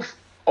 both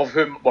of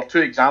whom were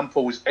two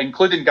examples,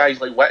 including guys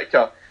like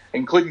Whittaker,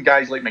 including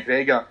guys like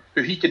McGregor,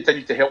 who he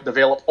continued to help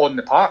develop on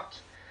the park.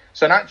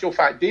 So in actual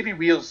fact, Davy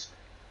Weir's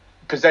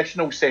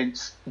positional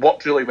sense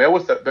worked really well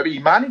with it, but he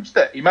managed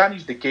it. He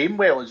managed the game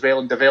well as well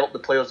and developed the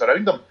players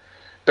around him.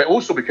 But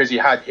also because he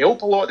had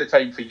help a lot of the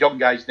time for young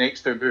guys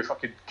next to him who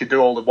could do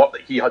all the work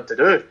that he had to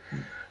do.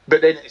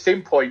 But then at the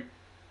same point,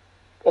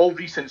 all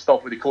recent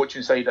stuff with the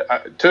coaching side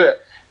to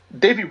it,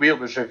 Davy Weir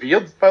was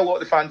revered by a lot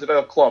of the fans of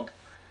our club.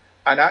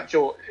 And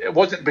actually, it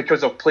wasn't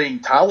because of playing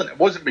talent. It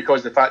wasn't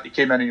because of the fact he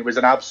came in and he was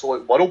an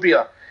absolute world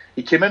beater.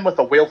 He came in with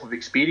a wealth of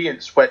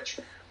experience, which,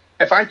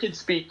 if I could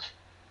speak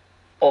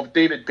of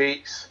David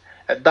Bates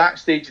at that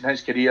stage in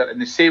his career in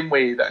the same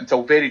way that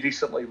until very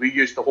recently we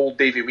used to hold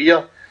Davy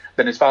Weir,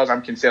 then as far as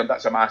I'm concerned,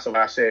 that's a massive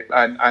asset.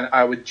 And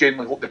I would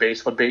genuinely hope the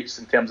best for Bates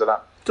in terms of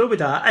that. So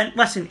would I. And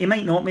listen, he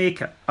might not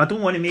make it. I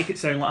don't want to make it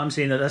sound like I'm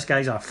saying that this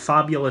guy's a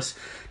fabulous,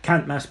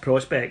 can't-miss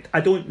prospect.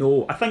 I don't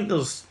know. I think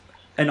there's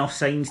enough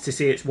signs to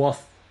say it's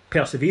worth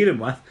persevering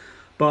with,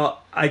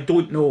 but I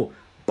don't know.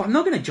 But I'm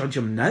not going to judge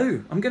him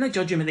now. I'm going to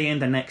judge him at the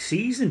end of next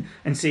season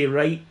and say,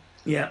 right,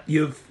 yeah,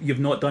 you've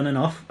not done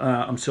enough.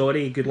 I'm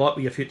sorry. Good luck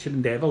with your future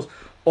endeavours.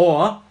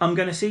 Or I'm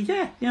going to say,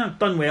 yeah,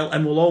 done well,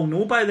 and we'll all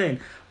know by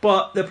then.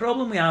 But the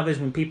problem we have is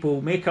when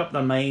people make up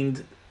their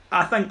mind.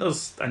 I think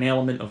there's an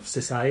element of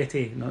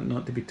society,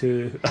 not to be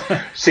too.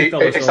 See, no,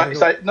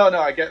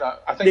 I get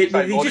that. I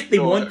think they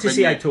want to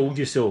say "I told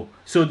you so."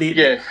 So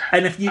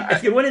and if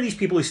you're one of these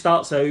people who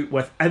starts out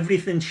with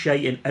everything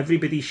shite and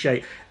everybody's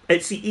shite,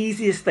 it's the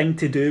easiest thing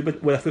to do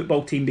with a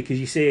football team because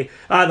you say,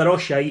 they're all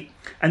shite,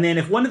 and then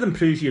if one of them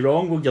proves you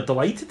wrong, well, you're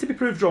delighted to be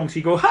proved wrong. So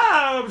you go,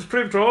 I was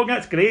proved wrong.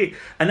 That's great.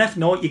 And if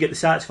not, you get the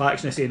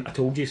satisfaction of saying, "I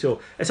told you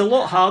so." It's a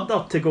lot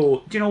harder to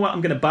go, do you know what?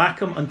 I'm going to back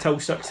him until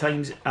such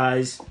times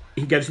as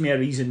he gives me a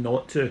reason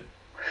not to.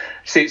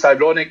 See, it's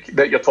ironic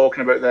that you're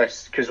talking about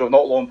this because we're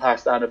not long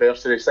past the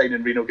anniversary of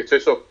signing Rino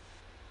Gattuso.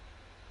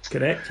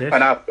 Correct, yes.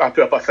 And I put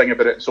up a thing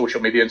about it on social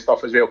media and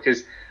stuff as well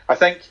because I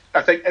think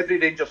every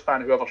Rangers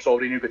fan who ever saw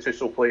Rino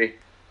Gattuso play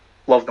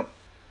loved him.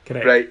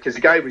 Correct. Right? Because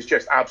the guy was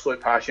just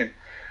absolute passion.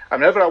 And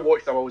whenever I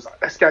watched him, I was like,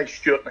 this guy's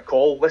Stuart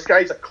McCall. This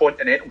guy's a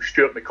continental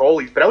Stuart McCall.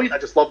 He's brilliant. I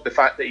just love the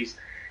fact that he's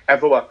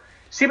everywhere.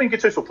 See, when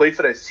Gattuso played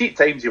for us, at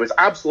times he was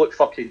absolute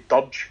fucking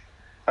dudge.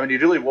 I mean, he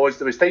really was.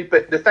 There was times,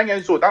 but the thing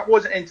is, though, that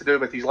wasn't anything to do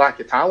with his lack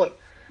of talent,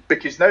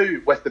 because now,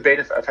 with the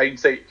benefit of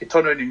hindsight, he could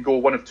turn around and go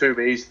one of two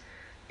ways.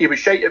 He was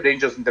shite at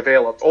Rangers and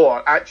developed,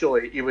 or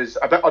actually, he was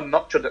a bit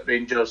unnurtured at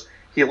Rangers.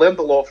 He learned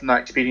a lot from that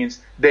experience.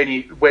 Then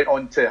he went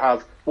on to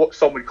have what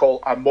some would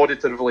call a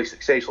moderately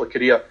successful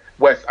career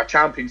with a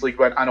Champions League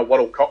win and a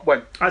World Cup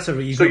win. That's a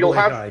reasonable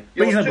guy.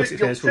 You'll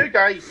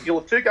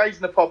have two guys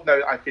in the pub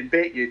now. I can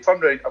bet you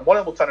turn around, and one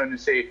of them will turn around and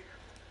say,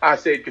 "I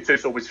said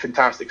Gattuso was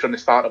fantastic from the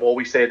start. I've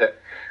always said it."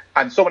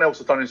 And someone else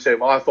will turn and say,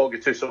 "Well, I thought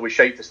Gattuso was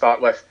shite to start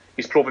with.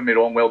 He's proven me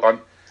wrong. Well done."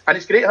 And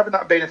it's great having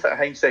that benefit of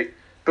hindsight.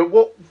 But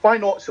why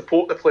not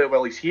support the player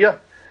while he's here?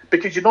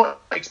 Because you're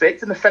not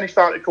expecting the finished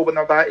article when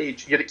they're that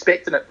age. You're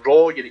expecting it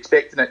raw. You're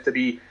expecting it to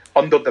be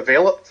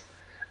underdeveloped.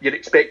 You're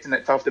expecting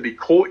it to have to be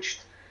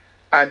coached.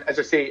 And as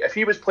I say, if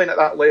he was playing at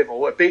that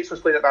level, if Bates was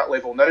playing at that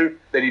level now,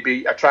 then he'd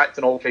be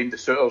attracting all kinds of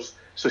suitors.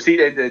 So see, at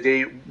the end of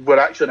the day, we're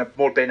actually in a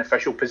more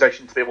beneficial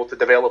position to be able to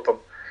develop him.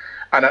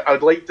 And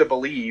I'd like to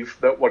believe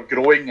that we're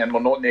growing and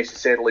we're not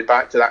necessarily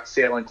back to that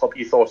selling club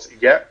ethos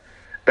yet.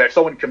 But if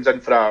someone comes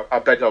in for a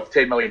bid of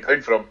 £10 million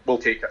for him, we'll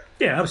take it.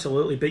 Yeah,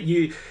 absolutely. But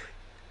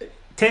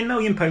 £10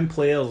 million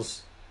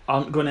players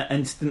aren't going to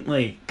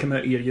instantly come out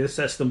of your youth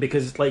system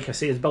because, like I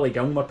say, as Billy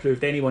Gilmour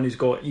proved, anyone who's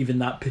got even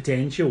that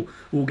potential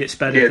will get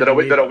spirited they're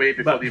away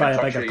before they by even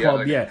a bigger touch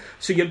club. Yeah.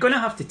 So you're going to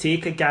have to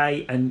take a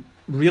guy and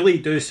really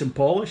do some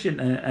polishing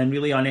and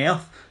really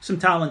unearth some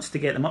talents to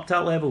get them up to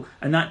that level,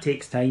 and that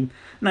takes time.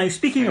 Now,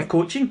 speaking of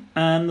coaching,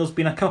 there's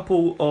been a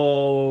couple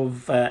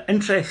of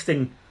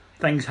interesting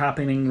things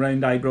happening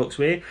around Ibrox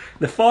Way.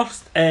 The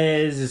first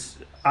is,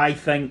 I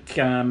think,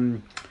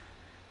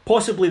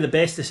 possibly the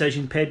best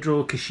decision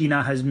Pedro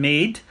Caixinha has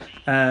made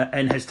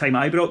in his time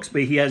at Ibrox,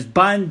 but he has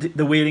banned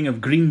the wearing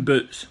of green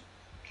boots.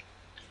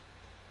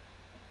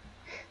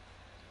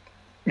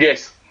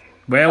 Yes.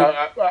 Well,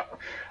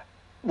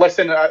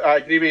 listen, I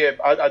agree with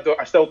you.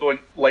 I still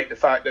don't like the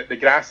fact that the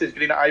grass is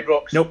green at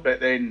Ibrox. Nope.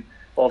 But then,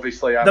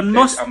 obviously, there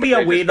must be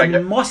a way.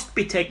 There must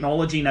be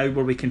technology now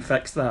where we can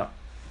fix that.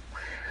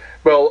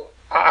 Well,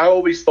 I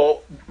always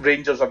thought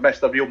Rangers have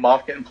missed a real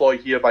marketing ploy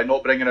here by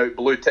not bringing out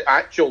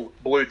actual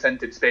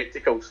blue-tinted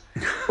spectacles,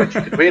 which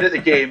you could wear at the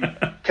game,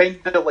 kind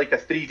of like a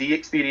 3D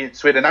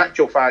experience, where in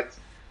actual fact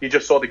you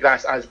just saw the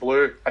grass as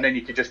blue, and then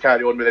you could just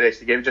carry on with the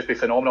rest of the game. It'd just be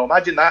phenomenal.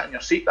 Imagine that in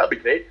your seat. That'd be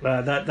great.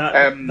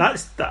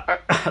 That's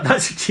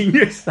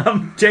genius.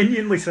 I'm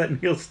genuinely sitting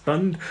here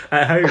stunned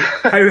at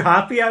how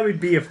happy I would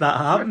be if that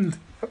happened.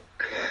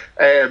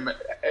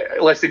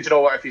 Listen, do you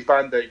know what? If he's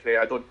banned out,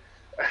 great.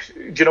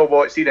 Do you know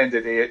what? See, at the end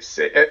of the day,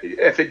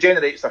 if it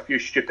generates a few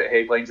stupid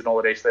headlines and all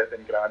the rest of it,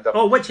 then grand.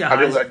 Oh, which it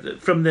has,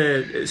 from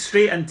the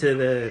straight into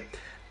the.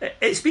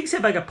 It speaks a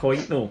bigger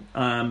point though,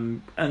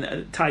 and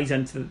it ties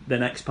into the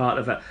next part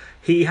of it.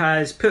 He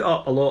has put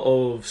up a lot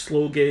of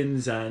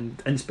slogans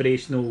and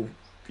inspirational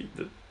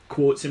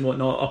quotes and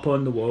whatnot up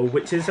on the wall,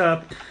 which is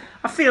a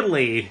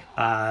fairly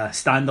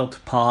standard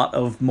part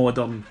of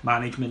modern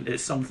management.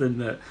 It's something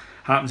that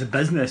happens in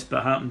business,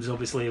 but happens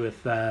obviously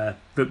with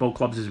football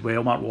clubs as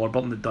well. Mark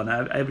Warburton had done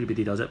it.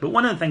 Everybody does it. But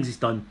one of the things he's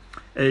done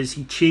is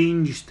he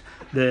changed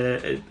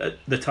the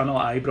tunnel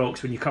at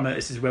Ibrox. When you come out,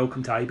 it says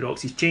 "Welcome to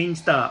Ibrox." He's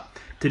changed that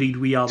to read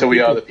 "We are the people."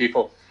 We are the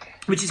people,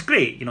 which is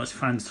great. You know, it's a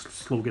fan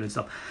slogan and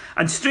stuff.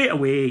 And straight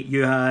away,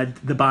 you had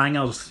the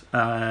bangers,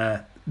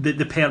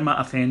 the permit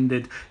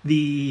offended,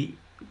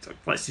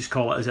 let's just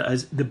call it as it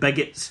is, the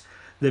bigots,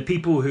 the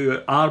people who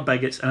are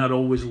bigots and are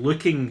always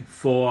looking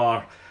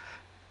for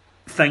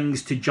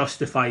things to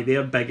justify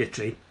their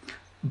bigotry.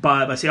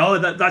 by saying, oh,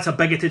 that's a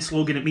bigoted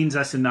slogan, it means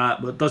this and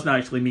that, but it doesn't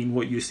actually mean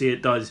what you say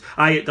it does.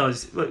 It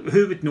does.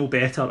 Who would know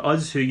better,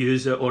 us who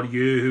use it or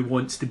you who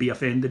wants to be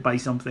offended by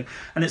something?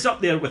 And it's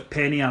up there with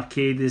Penny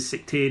Arcade is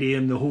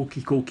sectarian, the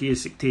Hokey Cokey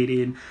is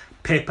sectarian,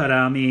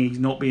 Pepperami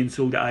not being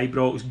sold at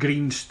Ibrox,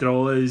 green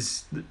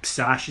straws,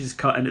 sashes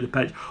cut into the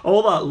pitch,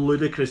 all that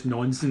ludicrous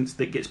nonsense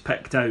that gets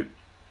picked out.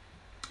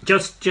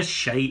 Just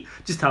shite,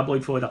 just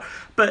tabloid fodder.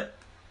 But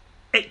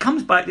it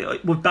comes back to,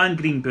 like, we've banned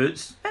green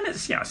boots, and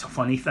it's a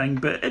funny thing,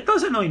 but it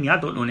does annoy me. I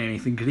don't own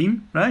anything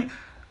green, right?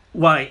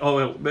 Why?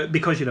 Oh, well,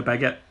 because you're a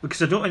bigot.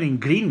 Because I don't own anything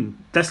green.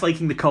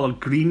 Disliking the colour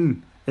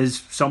green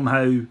is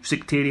somehow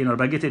sectarian or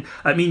bigoted.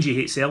 It means you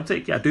hate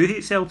Celtic. Yeah, I do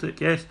hate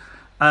Celtic, yes.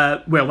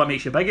 Well, that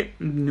makes you a bigot?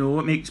 No,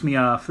 it makes me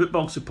a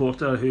football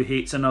supporter who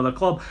hates another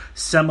club.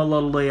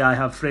 Similarly, I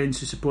have friends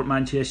who support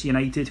Manchester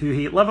United who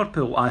hate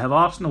Liverpool. I have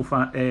Arsenal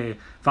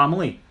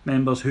family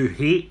members who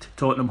hate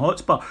Tottenham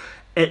Hotspur.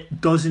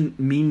 It doesn't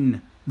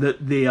mean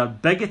that they are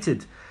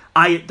bigoted.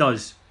 It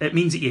does. It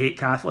means that you hate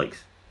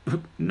Catholics.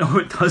 No,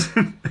 it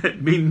doesn't.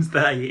 It means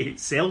that I hate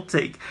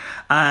Celtic.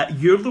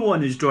 You're the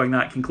one who's drawing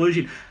that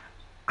conclusion.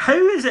 How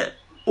is it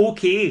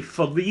okay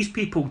for these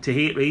people to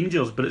hate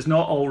Rangers, but it's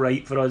not all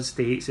right for us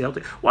to hate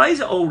Celtic? Why is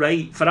it all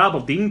right for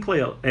Aberdeen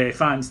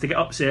fans to get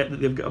upset that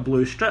they've got a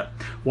blue strip?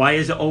 Why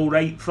is it all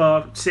right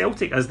for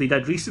Celtic, as they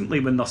did recently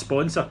when their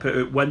sponsor put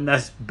out "Win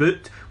This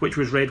Boot," which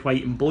was red,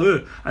 white and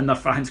blue, and their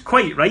fans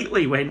quite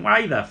rightly went,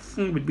 why the f***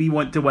 would we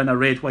want to win a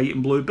red, white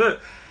and blue boot?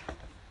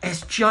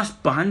 It's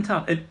just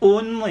banter, and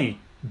only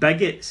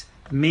bigots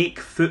make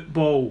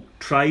football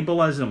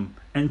tribalism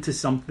into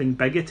something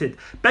bigoted.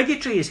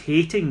 Bigotry is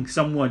hating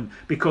someone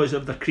because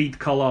of their creed,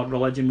 colour,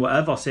 religion,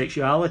 whatever,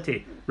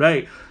 sexuality,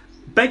 right?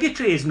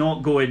 Bigotry is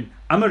not going,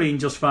 I'm a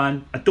Rangers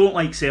fan, I don't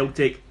like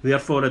Celtic,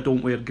 therefore I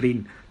don't wear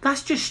green.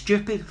 That's just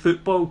stupid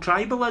football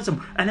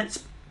tribalism, and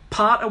it's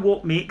part of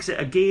what makes it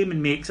a game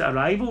and makes it a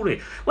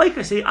rivalry. Like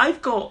I say,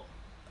 I've got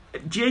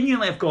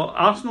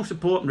Arsenal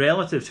supporting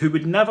relatives who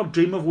would never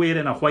dream of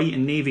wearing a white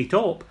and navy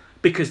top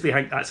because they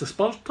think that's a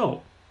Spurs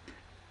top.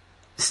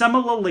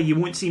 Similarly, you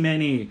won't see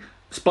many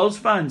Spurs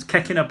fans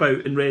kicking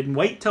about in red and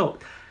white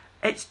top.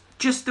 It's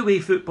just the way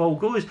football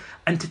goes.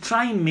 And to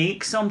try and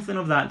make something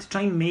of that, to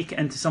try and make it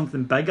into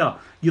something bigger,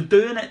 you're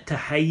doing it to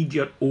hide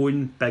your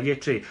own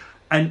bigotry.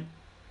 And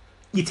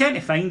you tend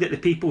to find that the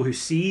people who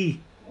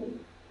see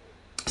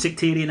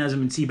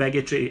sectarianism and see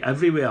bigotry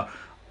everywhere,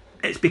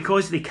 it's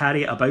because they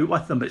carry it about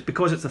with them. It's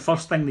because it's the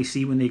first thing they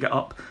see when they get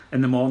up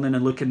in the morning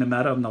and look in the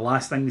mirror, and the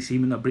last thing they see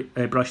when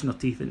they're brushing their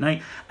teeth at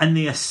night. And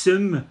they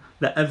assume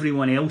that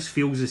everyone else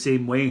feels the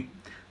same way.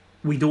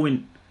 We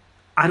don't.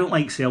 I don't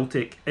like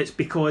Celtic. It's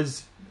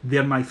because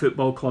they're my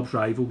football club's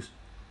rivals.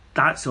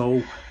 That's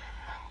all.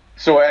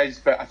 So it is,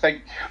 but I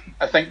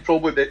think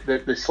probably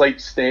the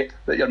slight step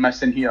that you're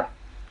missing here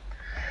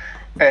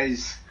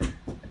is,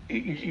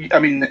 I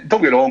mean,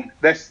 don't get me wrong,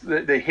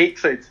 the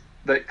hatred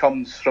that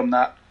comes from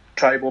that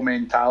tribal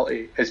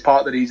mentality is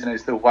part of the reason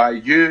as to why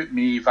you,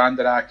 me, Van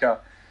der Acker,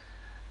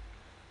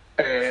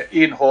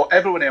 Ian Hall,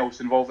 everyone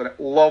else involved in it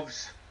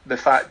loves the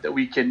fact that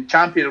we can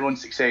champion our own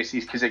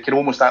successes, because it can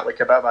almost act like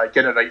a bit of a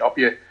get it right up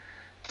you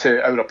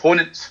to our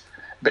opponents,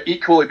 but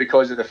equally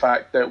because of the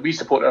fact that we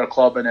support our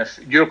club, and if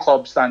your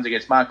club stands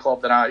against my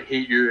club, then I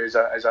hate you as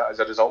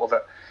a result of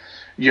it.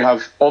 You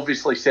have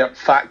obviously certain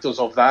factors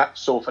of that.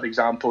 So, for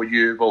example,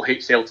 you will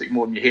hate Celtic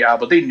more than you hate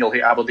Aberdeen, you'll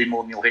hate Aberdeen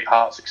more than you'll hate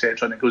Hearts,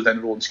 etc., and it goes down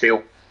the rolling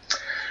scale.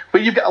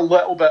 But you've got a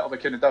little bit of a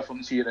kind of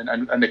difference here,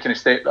 and the kind of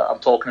step that I'm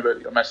talking about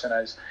that you're missing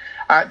is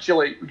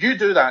actually you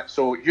do that.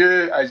 So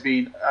you, as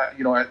being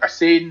a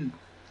sane,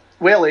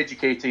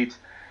 well-educated,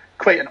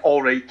 quite an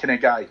all right kind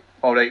of guy,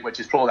 all right, which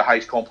is probably the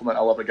highest compliment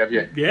I'll ever give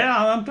you.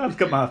 Yeah, I've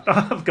got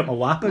my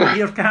lap out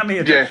here,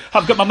 Cammy. Yeah.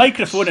 I've got my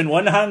microphone in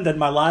one hand and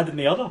my lad in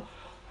the other.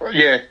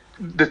 Yeah.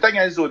 The thing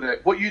is, though,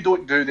 that what you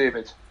don't do,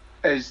 David,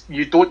 is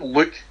you don't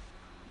look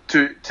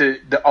to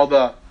the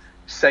other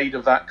side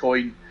of that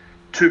coin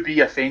to be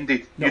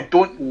offended. No. You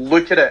don't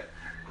look at it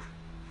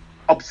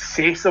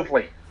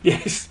obsessively.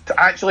 Yes. To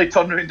actually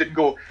turn around and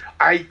go,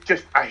 I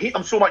hate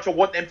them so much, I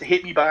want them to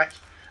hate me back,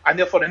 and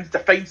therefore I need to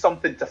find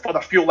something to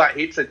further fuel that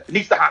hatred. It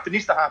needs to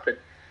happen.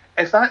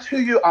 If that's who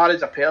you are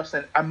as a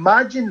person,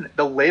 imagine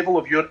the level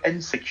of your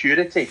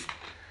insecurity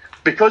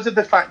because of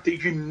the fact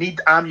that you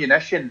need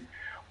ammunition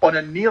on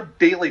a near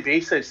daily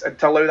basis and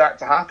to allow that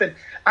to happen.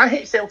 I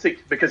hate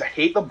Celtic because I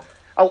hate them.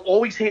 I'll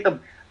always hate them.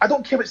 I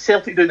don't care what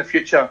Celtic do in the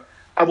future.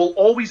 I will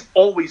always,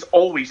 always,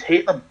 always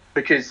hate them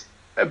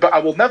but I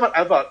will never,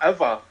 ever,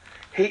 ever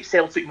hate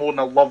Celtic more than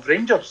I love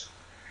Rangers.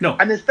 No.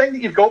 And the thing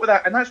that you've got with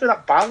that, and that's where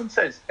that balance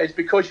is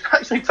because you're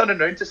actually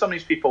turning around to some of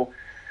these people,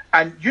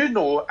 and you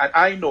know, and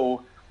I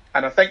know,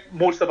 and I think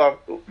most of our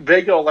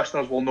regular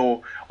listeners will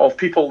know of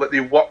people that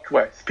they work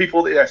with,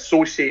 people that they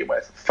associate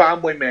with,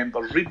 family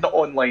members, reading it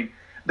online,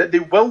 that they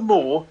will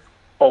know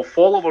of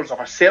followers of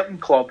a certain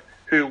club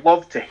who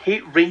love to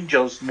hate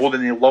Rangers more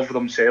than they love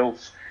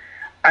themselves.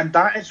 And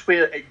that is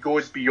where it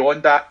goes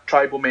beyond that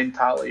tribal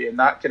mentality and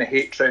that kind of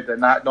hatred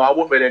and that, no, I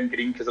won't wear any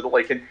green because I don't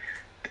like it.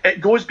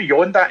 it goes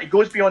beyond that. It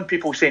goes beyond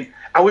people saying,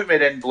 I wouldn't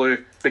wear in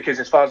blue because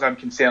as far as I'm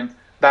concerned,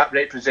 that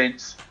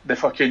represents the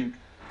fucking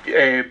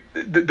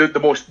the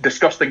most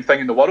disgusting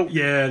thing in the world.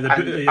 Yeah,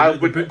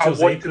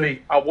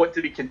 I want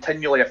to be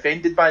continually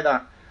offended by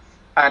that.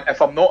 And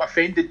if I'm not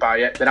offended by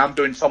it, then I'm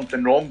doing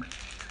something wrong.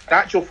 In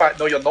actual fact,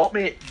 no, you're not,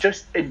 mate.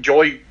 Just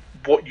enjoy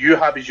what you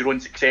have as your own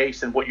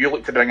success and what you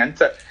look to bring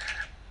into it.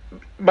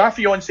 My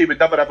fiancée would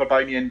never ever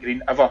buy me in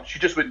green, ever. She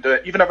just wouldn't do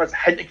it, even if it's a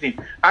hint of green.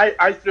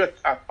 I threw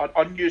an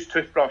unused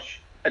toothbrush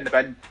in the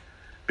bin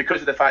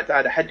because of the fact that I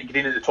had a hint of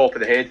green at the top of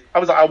the head. I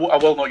was like, I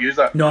will not use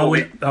that. No, I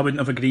wouldn't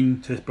have a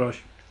green toothbrush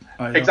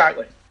either.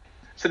 Exactly.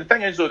 So the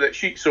thing is, though, that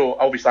so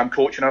obviously I'm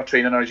coaching her,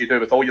 training her, as you do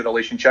with all your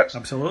relationships.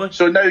 Absolutely.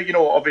 So now,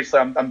 obviously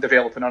I'm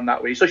developing her in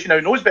that way. So she now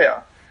knows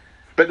better.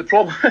 But the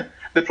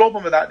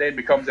problem with that then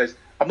becomes is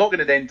I'm not going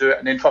to then do it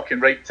and then fucking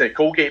write to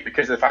Colgate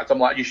because of the fact I'm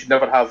like, you should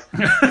never have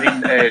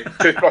green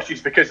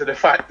toothbrushes because of the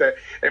fact that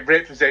it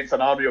represents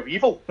an army of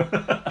evil. Do you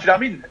know what I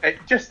mean?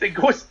 It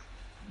goes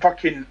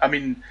fucking,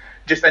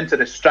 just into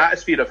the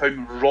stratosphere of how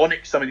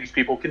moronic some of these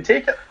people can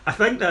take it. I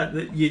think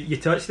that you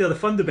touched there, the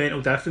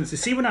fundamental difference.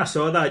 See, when I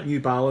saw that New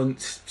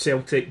Balance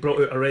Celtic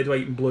brought out a red,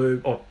 white and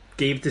blue, or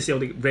gave to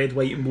Celtic red,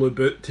 white and blue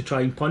boot to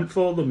try and punt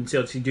for them and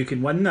said, you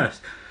can win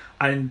this.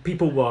 And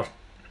people were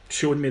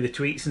showing me the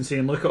tweets and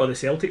saying, look at all the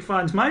Celtic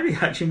fans. My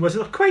reaction was,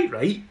 they're quite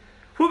right.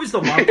 What was the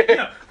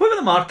what were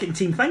the marketing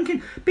team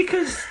thinking?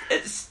 Because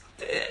it's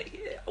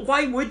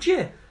why would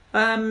you?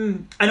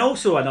 And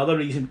also another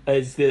reason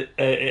is that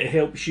it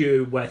helps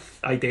you with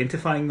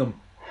identifying them.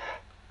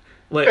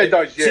 Like, it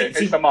does, yeah.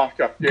 It's a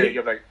marker. Yeah,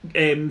 you're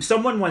right.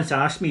 Someone once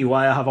asked me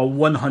why I have a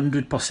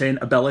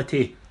 100%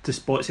 ability to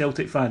spot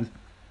Celtic fans.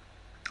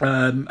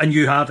 And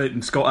you have it,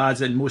 and Scott has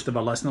it, and most of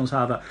our listeners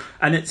have it.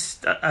 And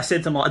I said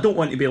to them, I don't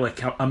want to be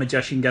like a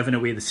magician giving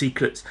away the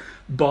secrets,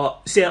 but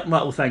certain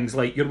little things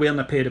like you're wearing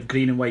a pair of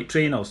green and white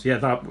trainers.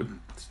 Yeah,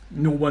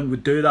 no one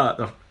would do that.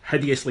 They're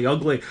hideously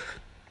ugly.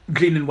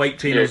 Green and white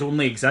trainers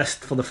only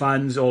exist for the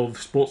fans of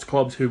sports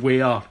clubs who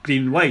wear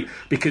green and white,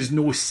 because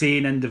no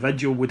sane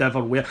individual would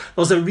ever wear.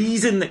 There's a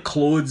reason that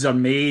clothes are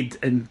made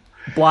in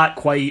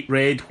black, white,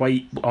 red,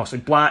 white. Oh,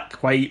 sorry, black,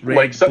 white, red,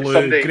 like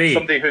blue, grey.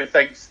 Somebody who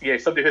thinks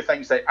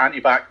that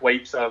anti-bac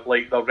wipes are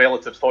like their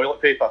relative's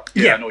toilet paper.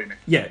 Yeah, I know what you mean.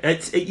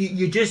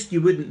 Yeah, you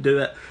wouldn't do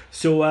it.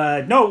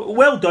 So no,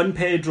 well done,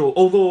 Pedro.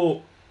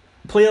 Although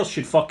players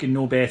should fucking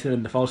know better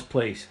in the first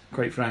place,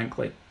 quite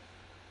frankly.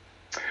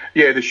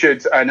 Yeah, they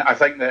should, and I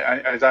think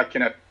that as I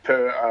kind of put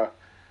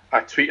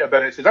a tweet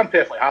about it, says I'm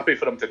perfectly happy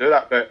for them to do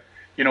that, but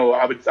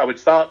I would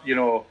start.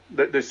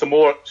 There's some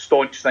more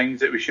staunch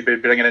things that we should be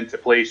bringing into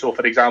play. So,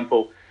 for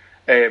example,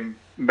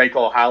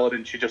 Michael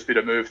O'Halloran should just be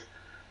removed.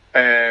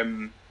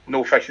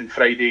 No fishing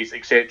Fridays,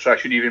 etc.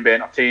 Shouldn't even be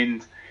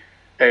entertained.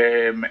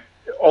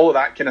 All of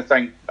that kind of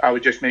thing. I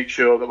would just make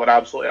sure that we're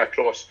absolutely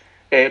across.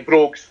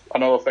 Brogues,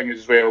 another thing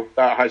as well.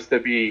 That has to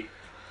be.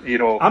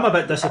 I'm a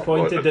bit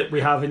disappointed that we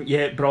haven't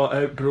yet brought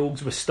out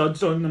brogues with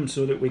studs on them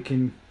so that we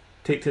can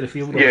take to the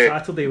field on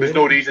Saturday. There's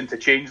no reason to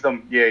change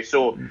them. Yeah,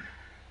 so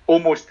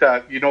almost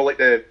like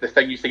the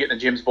thing you used to get in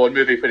the James Bond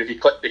movie where if you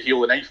click the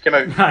heel, the knife came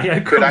out.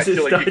 But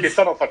actually, you could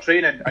turn up for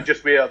training and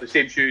just wear the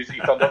same shoes that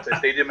you turned up to the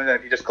stadium, and then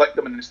if you just click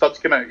them and the studs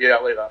come out. Yeah,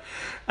 I like that.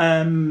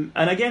 And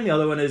again, the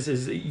other one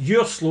is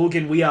your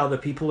slogan, "We are the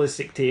people," is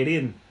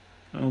sectarian.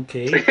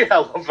 Okay. Yeah, I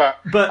love that.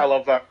 I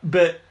love that.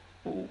 But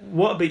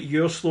what about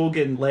your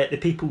slogan, "Let the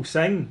people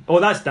sing"? Oh,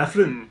 that's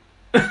different.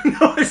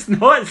 No, it's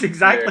not. It's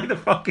exactly the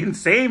fucking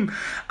same.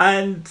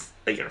 And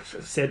like I've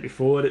said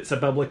before, it's a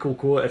biblical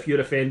quote. If you're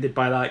offended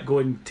by that, go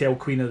and tell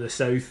Queen of the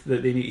South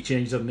that they need to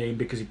change their name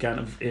because you can't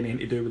have anything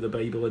to do with the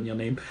Bible in your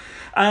name.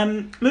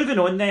 Moving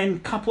on then,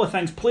 couple of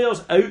things.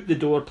 Players out the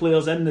door,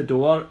 players in the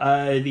door.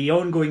 The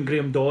ongoing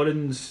Graham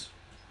Dorrans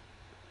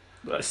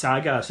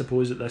saga, I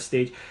suppose, at this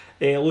stage.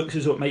 Looks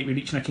as though it might be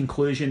reaching a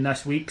conclusion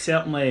this week.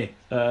 Certainly,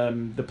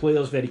 the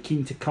players very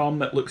keen to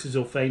come. It looks as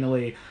though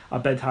finally a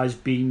bid has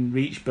been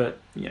reached, but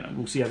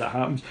we'll see how that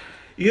happens.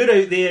 You're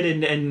out there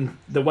in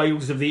the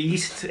wilds of the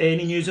East.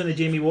 Any news on the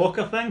Jamie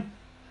Walker thing?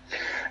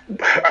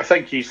 I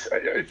think he's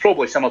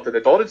probably similar to the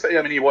Dorrans.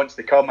 I mean, he wants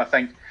to come. I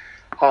think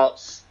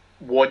Hearts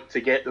want to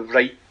get the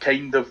right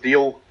kind of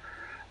deal.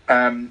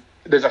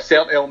 There's a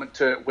certain element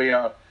to it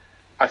where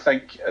I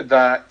think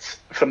that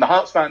from the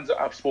Hearts fans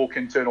that I've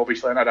spoken to, and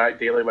obviously I interact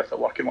daily with at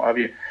work and what have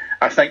you,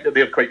 I think that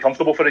they're quite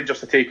comfortable for Rangers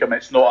to take him.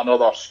 It's not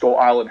another Scott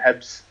Allen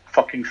Hibs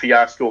fucking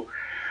fiasco.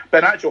 But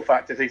in actual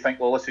fact, if they think,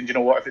 well, listen, you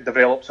know what, if it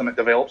develops him,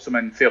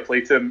 and fair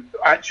play to him.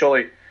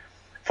 Actually,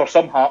 for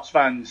some Hearts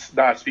fans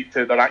that I speak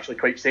to, they're actually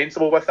quite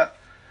sensible with it.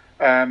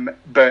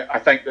 But I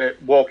think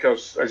that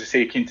Walker's, as I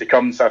say, keen to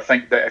come. So I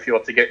think that if you were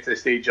to get to the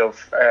stage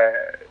of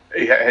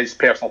his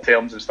personal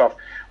terms and stuff,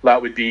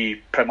 that would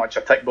be pretty much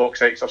a tick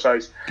box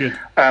exercise. Good.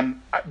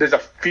 There's a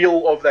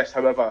feel of this,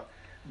 however,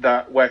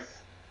 that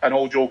with, and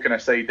all joking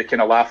aside, the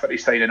kind of laugh at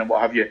his signing and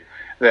what have you,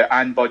 that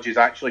Anne Budge is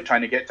actually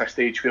trying to get to a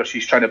stage where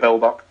she's trying to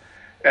build up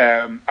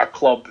a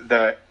club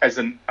that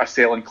isn't a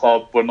selling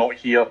club. We're not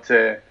here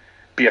to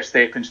be a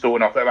stepping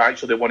stone.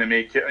 Actually, they want to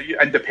make it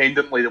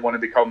independently. They want to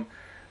become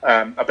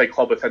a big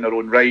club within their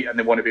own right, and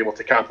they want to be able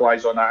to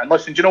capitalise on that. And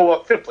listen, do you know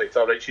what? Fair play to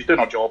her, right? She's doing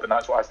her job, and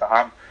that's what has to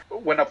happen.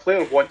 When a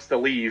player wants to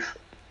leave,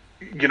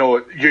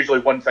 usually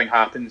one thing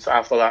happens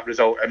after that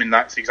result. I mean,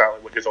 that's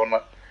exactly what goes on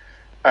with.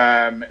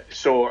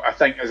 So I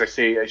think, as I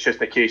say, it's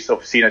just a case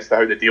of seeing as to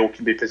how the deal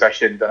can be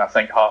positioned, and I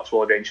think Hearts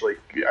will eventually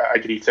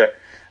agree to it.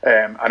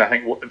 And I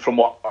think from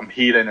what I'm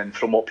hearing and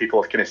from what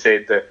people have kind of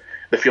said,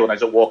 the feeling is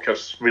that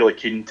Walker's really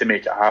keen to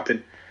make it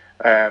happen.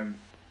 I'm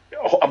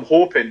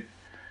hoping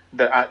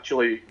that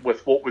actually,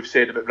 with what we've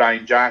said about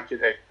Ryan Jack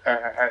and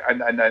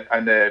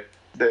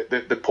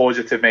the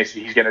positive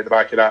message he's getting at the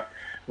back of that,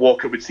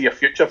 Walker would see a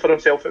future for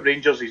himself at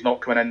Rangers. He's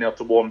not coming in there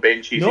to warm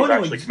benches.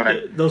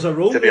 There's a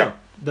role there.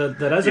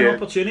 There is an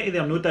opportunity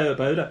there, no doubt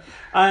about it.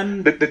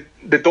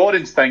 The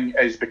Dorrans thing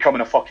is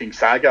becoming a fucking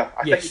saga.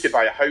 I think you could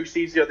buy a house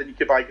easier than you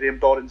could buy Graham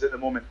Dorrans at the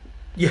moment.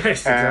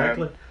 Yes,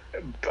 exactly.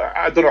 But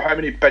I don't know how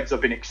many bids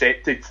have been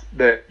accepted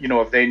that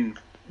have then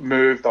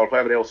moved or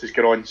whatever else is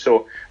going on.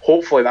 So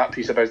hopefully that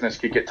piece of business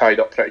could get tied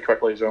up pretty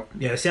quickly as well.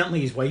 Yeah,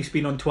 certainly his wife's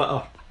been on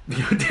Twitter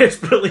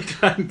desperately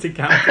trying to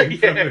campaign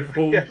for move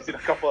home. Yeah, I've seen a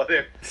couple of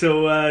them.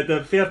 So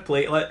the fair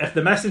play, if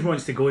the missus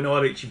wants to go,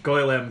 Norwich, you've got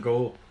to let him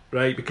go,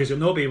 right? Because he'll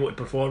not be able to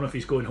perform if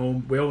he's going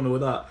home. We all know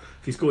that,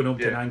 if he's going home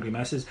to an angry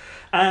missus.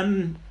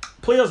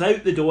 Players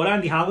out the door.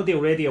 Andy Halliday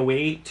already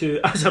away to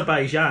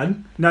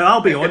Azerbaijan. Now,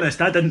 I'll be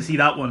honest, I didn't see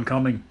that one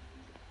coming.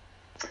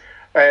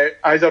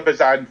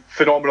 Azerbaijan,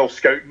 phenomenal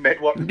scouting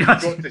network, I've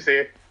got to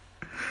say.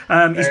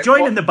 He's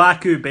joining the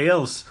Baku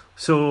Bears,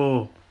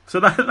 so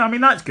that, I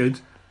mean, that's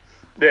good.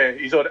 Yeah,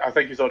 I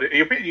think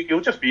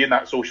he'll just be in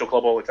that social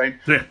club all the time.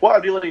 Yeah. What I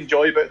really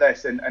enjoy about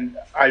this, and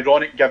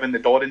ironic given the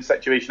Dorrans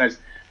situation, is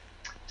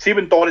see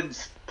when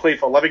Dorrans played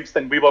for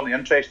Livingston, we weren't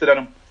interested in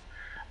him.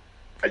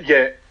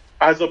 Yet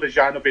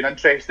Azerbaijan have been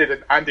interested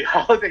in Andy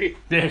Halliday.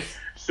 Yes.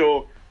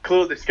 So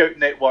clearly the scouting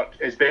network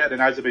is better than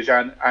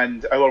Azerbaijan,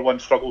 and our one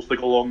struggles to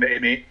go along the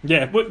M8.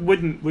 Yeah,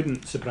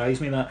 wouldn't surprise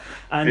me that.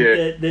 And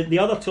the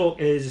other talk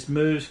is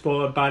moves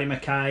for Barry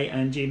Mackay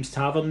and James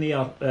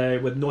Tavernier,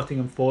 with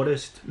Nottingham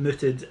Forest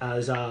mooted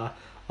as a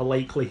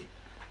likely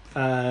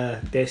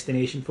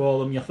destination for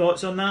them. Your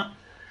thoughts on that?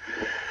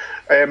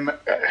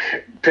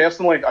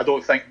 Personally, I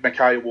don't think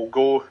Mackay will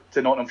go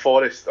to Nottingham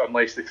Forest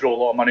unless they throw a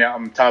lot of money at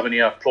him.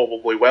 Tavernier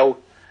probably will.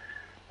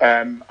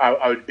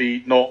 I would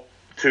be not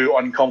too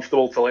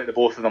uncomfortable to let the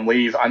both of them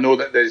leave. I know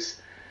that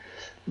there's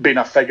been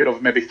a figure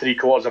of maybe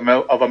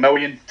 $750,000 of a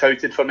million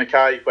touted for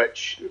Mackay,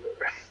 which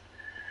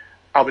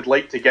I would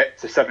like to get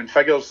to seven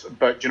figures.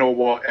 But you know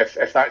what?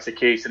 If that's the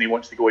case and he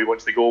wants to go, he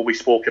wants to go. We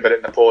spoke about it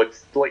in the pod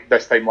like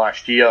this time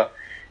last year.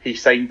 He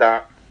signed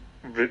that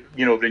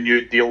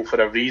renewed deal for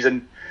a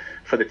reason.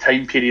 For the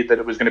time period that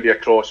it was going to be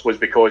across was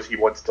because he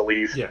wanted to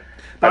leave. Yeah.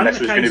 And this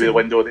was going to be the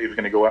window that he was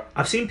going to go at.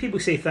 I've seen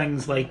people say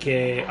things like,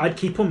 I'd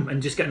keep him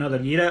and just get another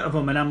year out of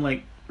him, and I'm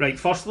like, right,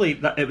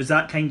 firstly, it was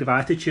that kind of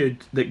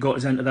attitude that got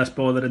us into this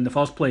bother in the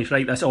first place,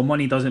 right? This,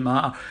 money doesn't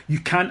matter. You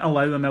can't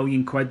allow £1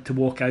 million to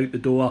walk out the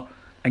door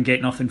and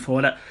get nothing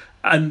for it.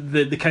 And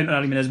the counter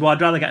argument is, well, I'd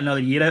rather get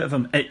another year out of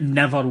him. It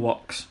never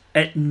works.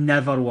 It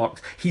never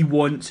works. He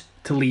wants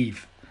to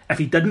leave. If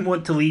he didn't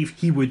want to leave,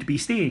 he would be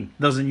staying.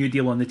 There's a new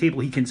deal on the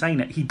table. He can sign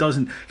it. He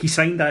doesn't. He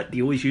signed that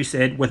deal, as you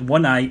said, with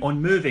one eye on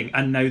moving,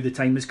 and now the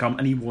time has come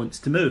and he wants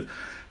to move.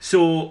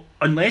 So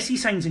unless he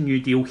signs a new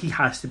deal, he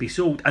has to be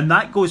sold. And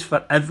that goes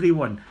for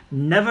everyone.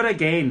 Never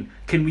again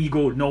can we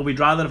go, no, we'd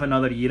rather have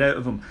another year out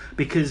of him.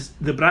 Because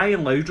the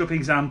Brian Laudrup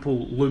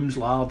example looms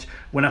large.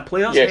 When a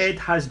player's head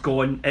has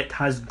gone, it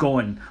has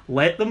gone.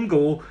 Let them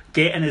go.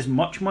 Get in as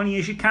much money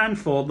as you can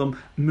for them.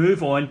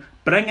 Move on.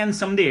 Bring in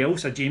somebody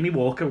else, a Jamie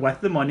Walker,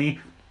 with the money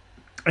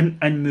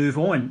and move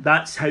on.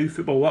 That's how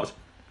football works.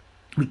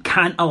 We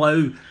can't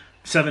allow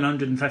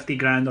 750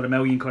 grand or £1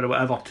 million or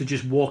whatever to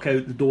just walk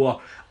out the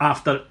door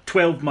after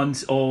 12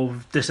 months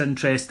of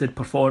disinterested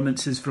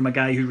performances from a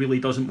guy who really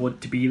doesn't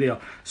want to be there.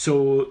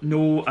 So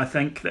no, I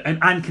think that,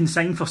 and can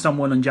sign for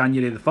someone on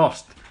January the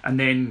 1st and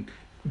then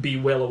be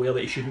well aware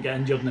that he shouldn't get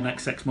injured in the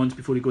next 6 months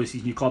before he goes to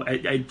his new club.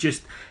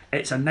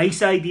 It's a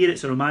nice idea,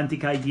 it's a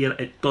romantic idea,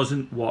 it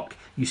doesn't work.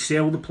 You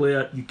sell the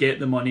player, you get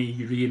the money,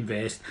 you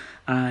reinvest.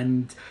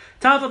 And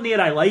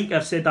Tavernier I like,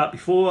 I've said that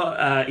before.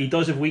 He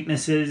does have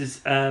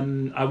weaknesses.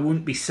 I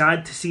wouldn't be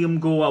sad to see him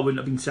go. I wouldn't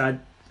have been sad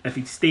if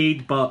he'd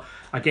stayed, but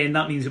again,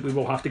 that means that we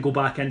will have to go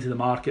back into the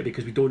market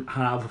because we don't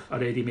have a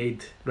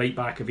ready-made right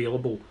back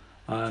available.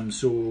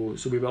 So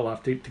we will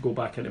have to go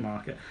back into the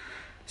market.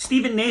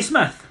 Stephen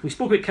Naismith, we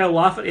spoke about Kyle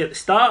Lafferty at the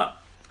start.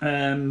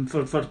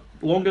 For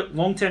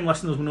long-term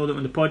listeners will know that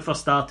when the pod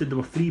first started, there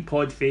were 3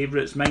 pod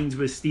favourites. Mine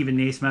was Stephen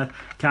Naismith,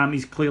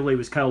 Cammie's clearly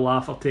was Kyle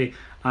Lafferty,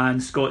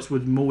 and Scott's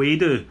with Mo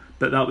Edu,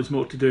 but that was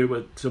more to do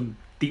with some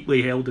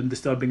deeply held and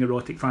disturbing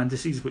erotic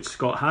fantasies, which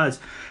Scott has.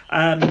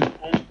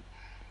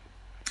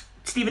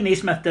 Stephen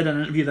Naismith did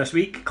an interview this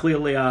week,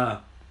 clearly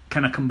a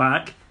kind of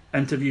comeback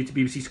interview to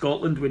BBC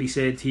Scotland, where he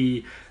said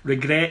he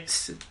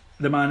regrets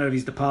the manner of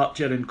his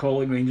departure and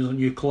calling Rangers a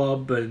new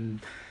club and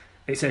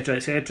etc,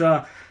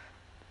 etc.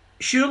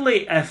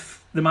 Surely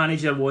if the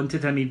manager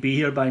wanted him, he'd be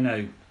here by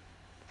now.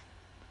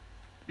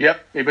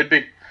 Yep, he would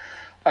be.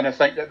 And I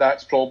think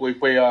that's probably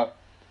where,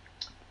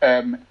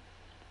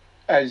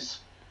 as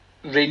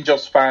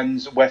Rangers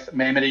fans with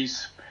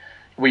memories,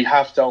 we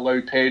have to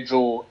allow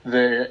Pedro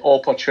the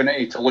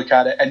opportunity to look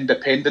at it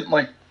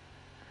independently,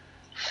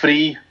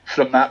 free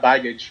from that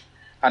baggage,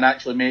 and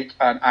actually make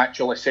an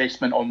actual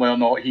assessment on whether or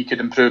not he could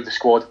improve the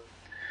squad.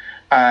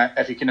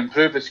 If he can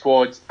improve the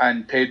squad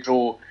and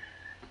Pedro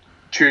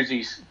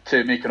chooses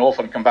to make an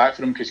offer and come back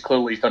for him, because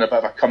clearly he's done a bit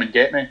of a come and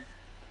get me,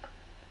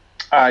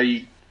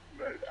 I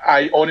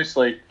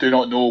honestly do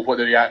not know what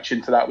the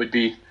reaction to that would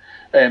be.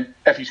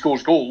 If he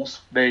scores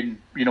goals,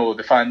 then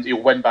the fans,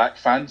 he'll win back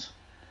fans.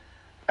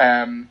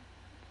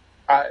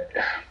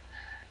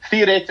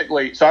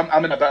 Theoretically, so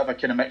I'm in a bit of a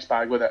kind of mixed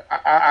bag with it.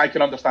 I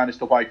can understand as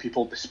to why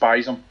people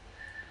despise him.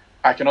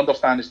 I can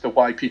understand as to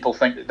why people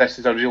think that this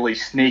is a really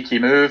snaky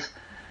move,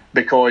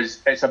 because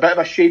it's a bit of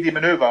a shady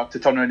manoeuvre to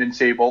turn around and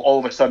say, well, all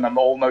of a sudden I'm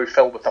all now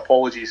filled with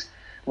apologies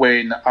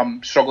when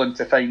I'm struggling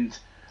to find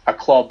a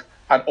club,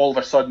 and all of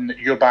a sudden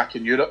you're back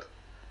in Europe.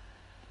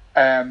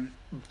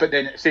 But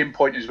then at the same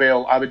point as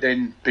well, I would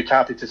then be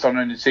happy to turn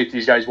around and say to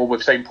these guys, well,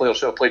 we've signed players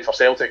who have played for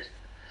Celtic.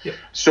 Yep.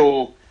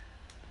 So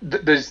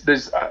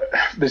there's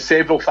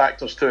several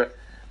factors to it.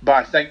 But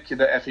I think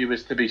that if he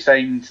was to be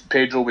signed,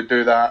 Pedro would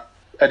do that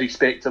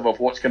irrespective of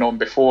what's going on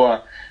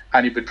before,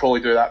 and he would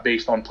probably do that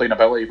based on playing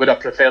ability. Would I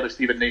prefer the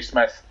Stephen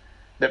Naismith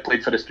that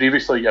played for us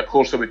previously? Yeah, of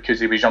course I would, because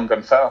he was younger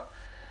and fitter.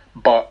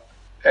 But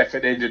if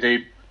at the end of the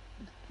day,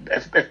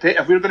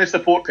 if we're going to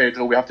support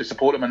Pedro, we have to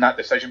support him in that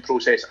decision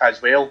process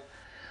as well,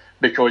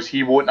 because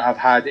he won't have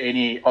had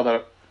any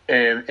other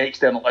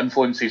external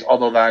influences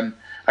other than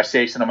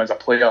assessing him as a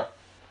player.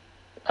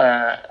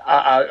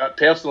 I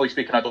personally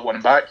speaking, I don't want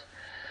him back.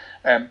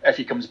 If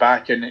he comes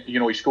back and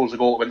he scores a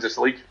goal that wins us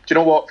the league, do you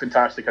know what?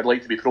 Fantastic. I'd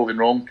like to be proven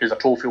wrong, because a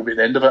trophy will be at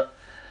the end of it.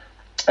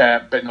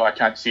 But no, I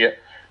can't see it.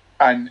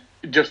 And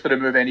just to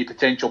remove any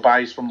potential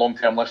bias from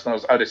long-term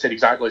listeners, I would have said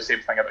exactly the same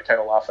thing about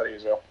Kyle Lafferty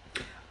as well.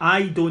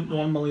 I don't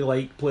normally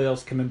like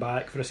players coming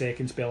back for a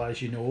second spell,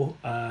 as you know.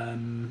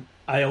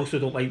 I also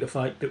don't like the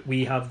fact that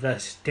we have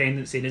this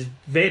tendency, and it's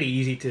very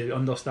easy to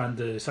understand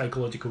the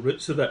psychological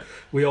roots of it.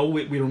 We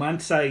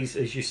romanticise,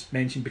 as you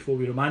mentioned before,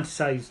 we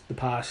romanticise the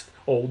past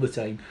all the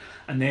time,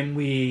 and then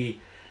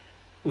we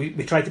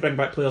try to bring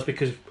back players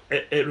because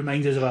it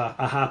reminds us of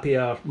a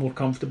happier, more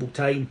comfortable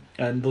time.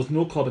 And there's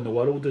no club in the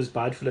world as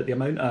bad for it. The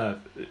amount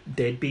of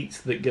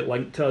deadbeats that get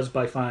linked to us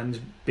by fans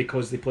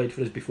because they played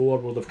for us before,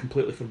 or they've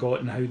completely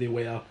forgotten how they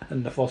were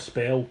in the first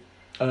spell.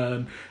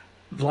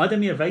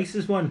 Vladimir Weiss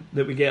is one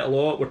that we get a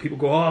lot, where people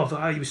go,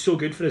 he was so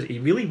good for us. He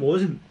really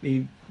wasn't.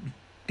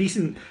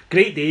 Decent,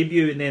 great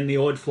debut, and then the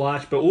odd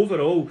flash. But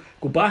overall,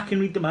 go back and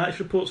read the match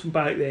reports from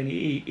back then.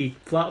 He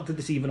flattered to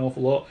deceive an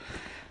awful lot.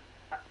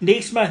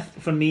 Naismith,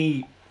 for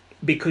me,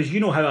 because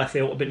you know how I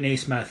felt about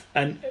Naismith,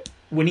 and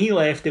when he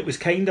left, it was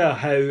kind of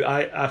how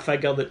I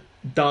figure that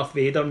Darth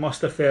Vader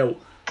must have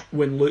felt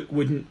when Luke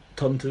wouldn't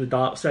turn to the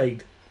dark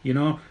side.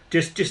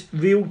 Just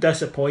real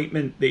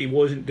disappointment that he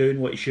wasn't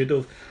doing what he should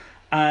have.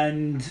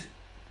 And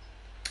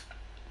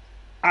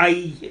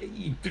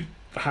I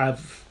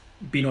have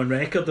been on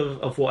record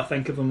of what I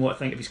think of him, what I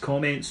think of his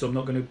comments, so I'm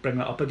not going to bring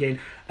that up again.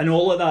 And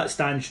all of that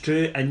stands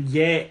true, and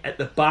yet at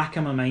the back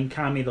of my mind,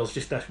 Cammy, there's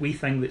just this wee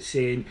thing that's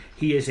saying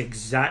he is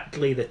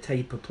exactly the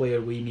type of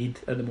player we need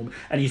at the moment.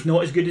 And he's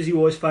not as good as he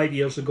was 5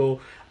 years ago,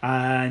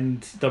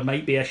 and there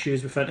might be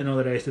issues with it and all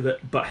the rest of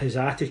it, but his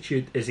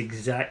attitude is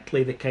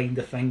exactly the kind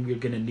of thing we're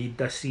going to need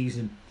this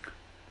season.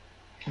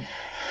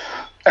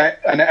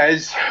 And it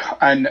is,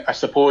 and I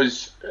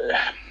suppose,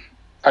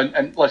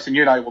 and listen,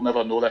 you and I will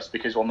never know this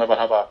because we'll never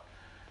have a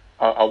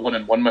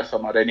one-on-one with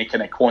him or any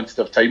kind of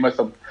quantitative time with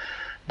him.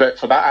 But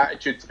for that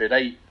attitude to be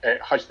right,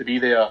 it has to be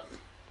there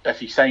if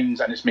he signs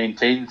and it's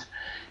maintained.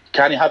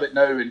 Can he have it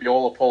now and be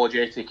all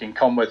apologetic and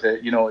come with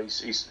it?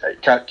 He's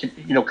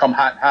come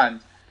hand in hand.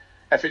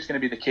 If it's going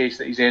to be the case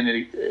that he's in,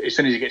 as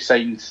soon as he gets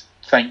signed,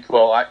 think,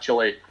 well,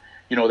 actually,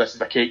 this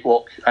is a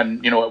cakewalk,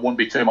 and it won't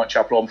be too much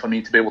of a problem for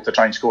me to be able to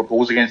try and score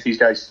goals against these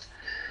guys.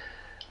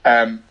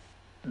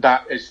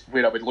 That is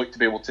where I would look to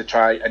be able to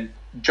try and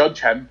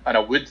judge him, and I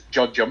would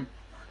judge him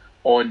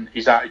on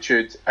his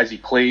attitude as he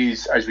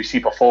plays, as we see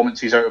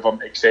performances out of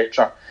him,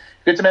 etc.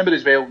 You have to remember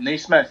as well,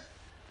 Naismith,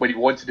 when he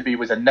wanted to be,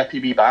 was a nippy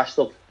wee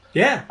bastard.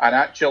 Yeah. And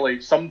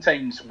actually,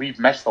 sometimes we've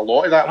missed a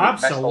lot of that.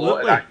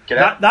 Absolutely.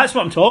 That's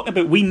what I'm talking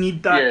about. We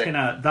need that kind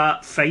of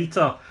that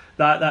fighter,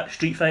 that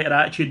street fighter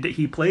attitude that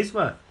he plays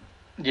with.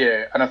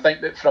 Yeah, and I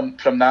think that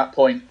from that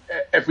point,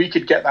 if we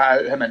could get that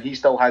out of him and he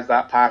still has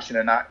that passion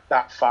and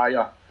that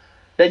fire,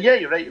 then yeah,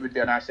 you're right, it would be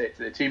an asset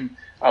to the team.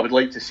 I would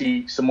like to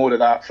see some more of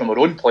that from our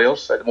own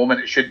players. At the moment,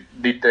 it should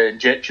need the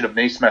injection of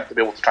Naismith to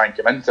be able to try and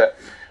come into it.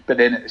 But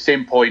then at the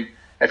same point,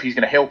 if he's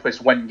going to help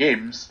us win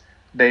games,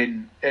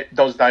 then it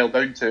does dial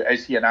down to,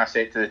 is he an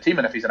asset to the team?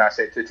 And if he's an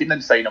asset to the team,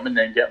 then sign him and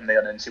then get him there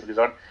and then see what goes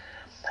on.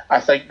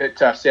 I think that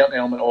to a certain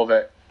element of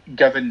it,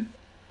 given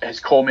his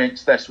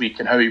comments this week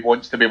and how he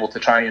wants to be able to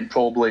try and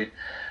probably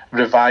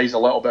revise a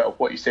little bit of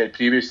what he said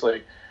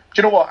previously,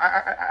 you know what?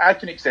 I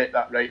can accept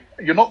that, right?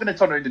 You're not going to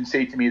turn around and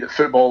say to me that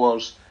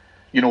footballers,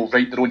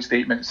 write their own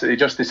statements. They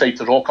just decide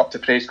to rock up to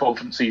press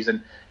conferences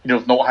and,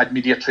 have not had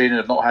media training,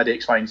 have not had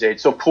X, Y, and Z.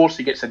 So, of course,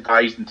 he gets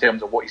advised in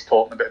terms of what he's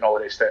talking about and all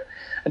the rest of it.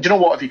 And do you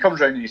know what? If he comes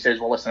round and he says,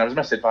 well, listen, I was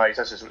misadvised,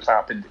 this is what's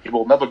happened, he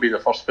will never be the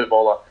first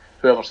footballer,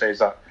 whoever says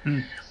that.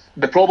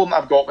 The problem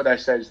I've got with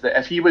this is that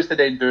if he was to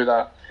then do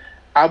that,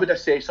 I would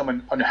assess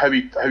him on how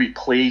he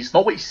plays,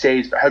 not what he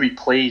says, but how he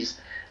plays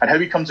and how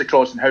he comes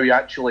across and how he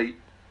actually,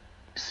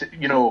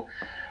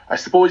 I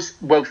suppose,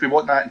 whilst we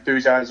want that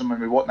enthusiasm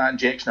and we want that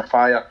injection of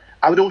fire,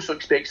 I would also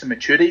expect some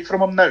maturity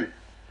from him now,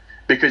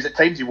 because at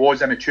times he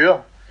was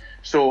immature.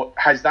 So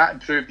has that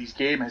improved his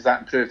game? Has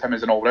that improved him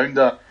as an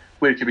all-rounder?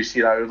 Where can we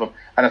see that out of him?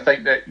 And I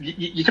think that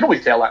you can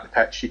always tell that at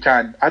the pitch. You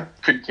can. I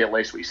couldn't care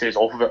less what he says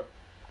off of it.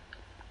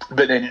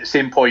 But then at the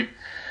same point,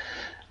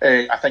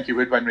 I think he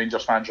would win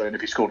Rangers fans round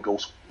if he scored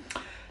goals.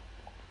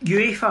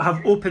 UEFA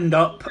have opened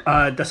up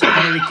a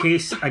disciplinary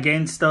case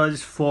against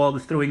us for the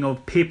throwing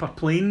of paper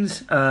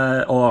planes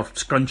or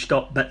scrunched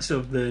up bits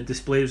of the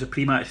display. It was a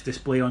pre-match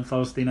display on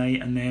Thursday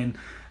night, and then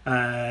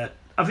a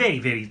very,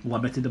 very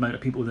limited amount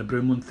of people in the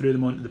Broomloan threw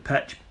them onto the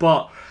pitch.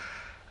 But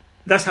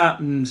this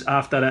happens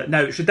after it.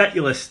 Now, it's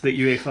ridiculous that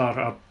UEFA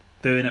are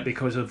doing it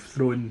because of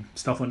throwing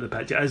stuff onto the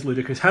pitch. It is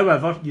ludicrous.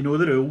 However, you know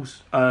the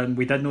rules, and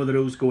we did know the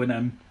rules going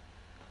in.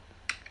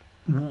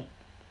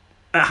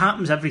 It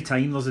happens every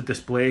time there's a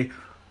display.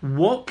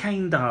 What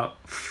kind of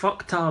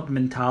fucktard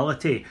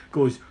mentality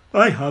goes,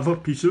 I have a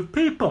piece of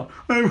paper,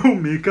 I will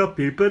make a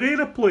paper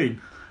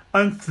aeroplane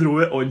and throw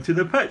it onto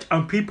the pitch,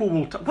 and people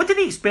will what did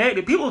he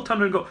expect? People will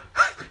turn around and go,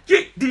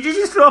 did you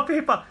just throw a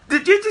paper?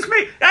 Did you just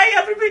make, hey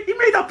everybody, you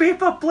made a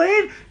paper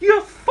plane?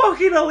 You're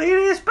fucking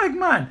hilarious, big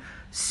man.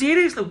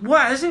 Seriously,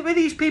 what is it with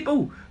these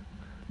people?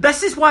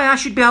 This is why I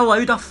should be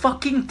allowed a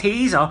fucking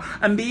taser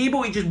and be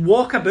able to just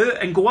walk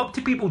about and go up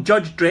to people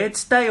Judge Dredd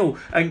style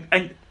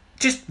and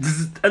just,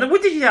 and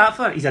what did you do that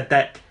for? He's a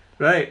dick,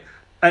 right?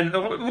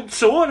 And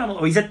so on. I'm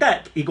like, oh, he's a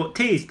dick. He got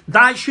tased.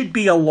 That should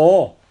be a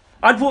law.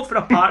 I'd vote for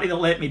a party that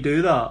let me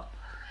do that.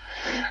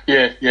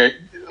 Yeah.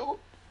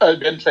 It'd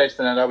be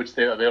interesting, and I would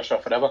stay out of Ayrshire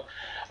forever.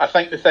 I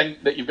think the thing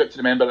that you've got to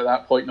remember at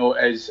that point, though,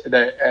 is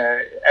that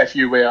if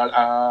you were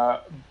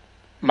a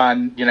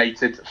Man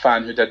United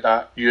fan who did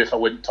that, UEFA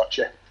wouldn't touch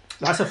you.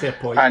 That's a fair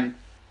point.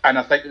 And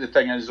I think the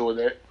thing is, though,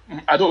 that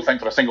I don't think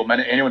for a single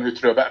minute anyone who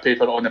threw a bit of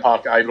paper on the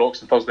park at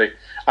Ibrox on Thursday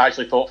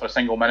actually thought for a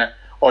single minute,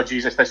 oh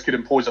Jesus, this could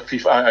impose a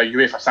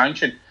UEFA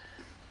sanction.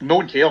 No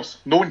one cares.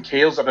 No one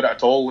cares about it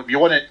at all. If you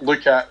want to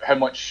look at how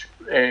much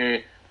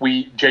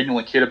we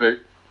genuinely care about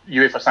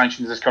UEFA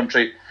sanctions in this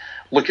country,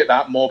 look at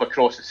that mob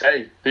across the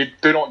city. They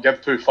do not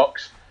give two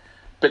fucks.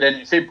 But then at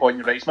the same point,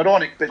 you're right, it's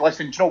moronic. But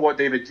listen, do you know what,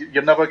 David?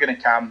 You're never going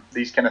to calm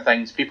these kind of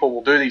things. People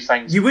will do these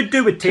things. You would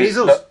do with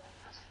tasers.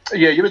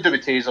 Yeah, you would do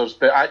with tasers,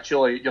 but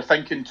actually you're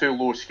thinking too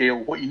low scale.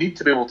 What you need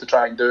to be able to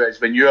try and do is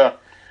when you're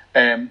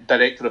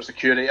Director of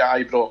Security at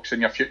Ibrox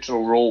and your future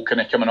role kind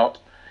of coming up,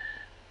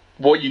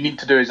 what you need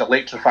to do is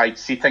electrified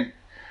seating.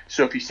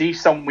 So if you see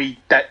some wee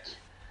dick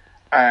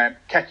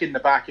kicking the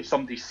back of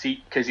somebody's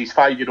seat because he's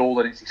 5-year-old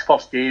and it's his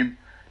first game,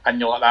 and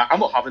you're like that, I'm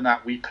not having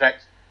that wee prick.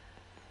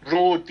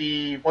 Row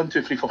D, 1,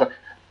 2, 3, 4, 5.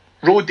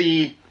 Row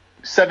D,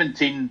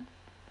 17,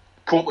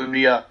 Courtland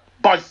Rear,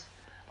 buzz.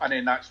 And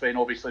then that's when,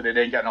 obviously, they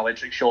then get an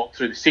electric shock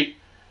through the seat.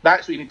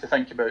 That's what you need to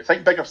think about.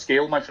 Think bigger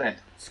scale, my friend.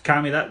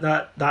 Cammy,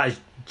 that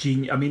is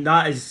genius. I mean,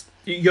 that is...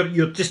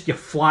 You're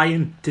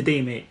flying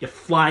today, mate. You're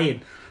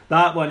flying.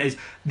 That one is...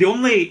 The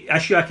only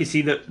issue I could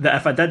see that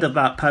if I did have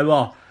that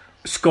power,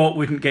 Scott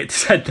wouldn't get to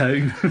sit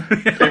down.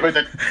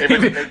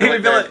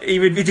 He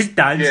would be just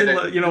dancing,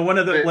 one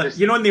of the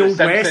in the Old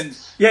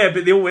West. Yeah,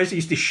 but the Old West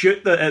used to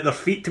shoot at their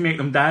feet to make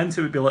them dance.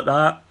 It would be like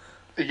that.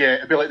 Yeah,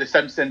 it'd be like the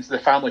Simpsons, the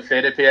family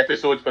therapy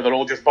episodes where they're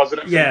all just buzzing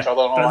at each other and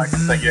all that kind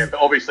of thing. Yeah, but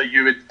obviously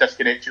you would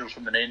disconnect yours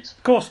from the mains.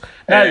 Of course.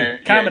 Now,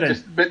 Cameron.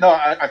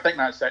 I think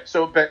that's it.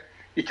 So, but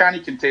you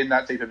can't contain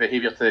that type of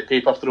behaviour to the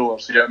paper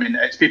throwers. You know what I mean?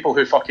 It's people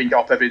who fucking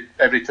get up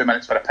every 2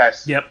 minutes for a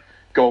piss. Yep.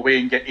 Go away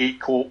and get 8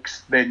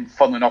 Cokes, then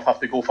funnily enough have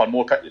to go for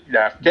more. Get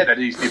rid of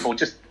these people.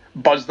 Just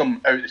buzz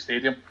them out of the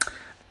stadium.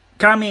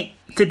 Cammy,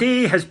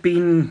 today has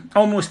been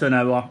almost an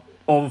hour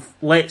of,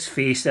 let's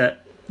face it,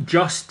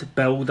 just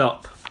build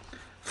up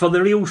for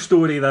the real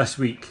story this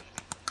week.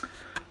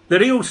 The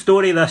real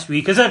story this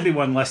week, as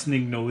everyone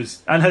listening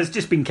knows, and has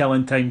just been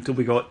killing time till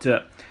we got to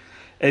it,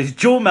 is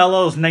Joe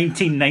Miller's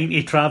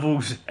 1990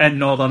 travels in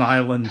Northern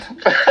Ireland.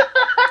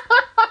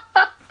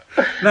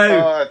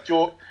 Now,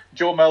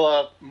 Joe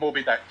Miller,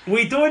 Moby Dick.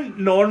 We don't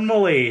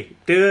normally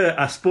do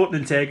a Sport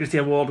Integrity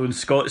Award when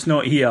Scott's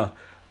not here,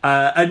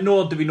 and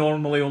nor do we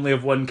normally only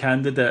have one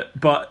candidate.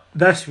 But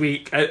this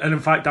week, and in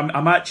fact,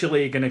 I'm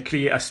actually going to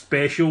create a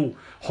special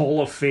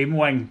Hall of Fame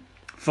wing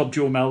for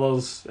Joe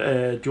Miller's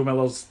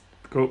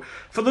quote.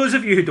 For those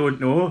of you who don't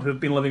know, who've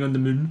been living on the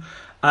moon,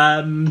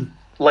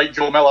 like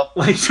Joe Miller,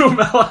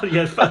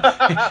 yes,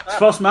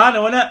 first man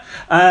on it.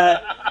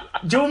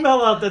 Joe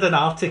Miller did an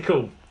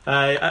article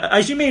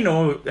As you may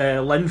know,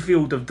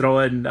 Linfield have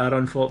drawn our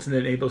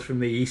unfortunate neighbours from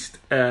the east,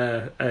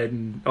 or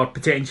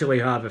potentially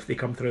have if they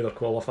come through their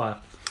qualifier.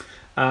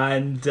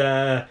 And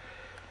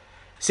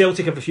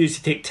Celtic have refused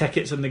to take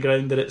tickets on the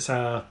ground that it's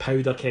a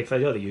powder keg,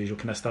 the usual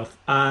kind of stuff.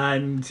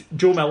 And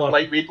Joe Miller,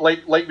 like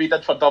we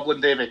did for Dublin,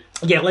 Davy.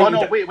 Yeah, we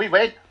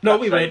went. No,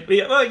 we went.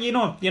 Well, you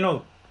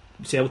know,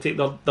 Celtic,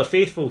 they're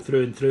faithful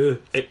through and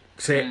through,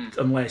 except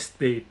unless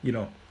they,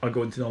 are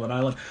going to Northern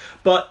Ireland.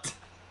 But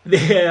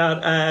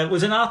there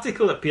was an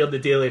article that appeared in the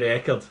Daily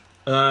Record,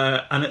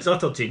 and it's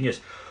utter genius,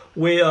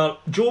 where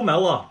Joe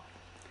Miller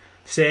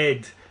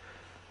said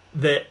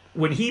that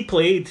when he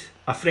played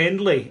a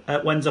friendly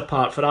at Windsor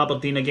Park for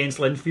Aberdeen against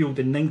Linfield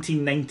in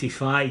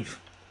 1995,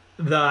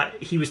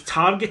 that he was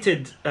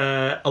targeted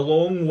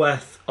along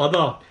with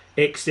other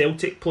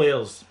ex-Celtic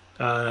players.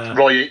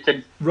 Roy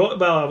Aitken.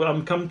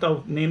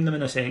 I'll name them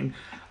in a second.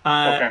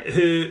 Okay.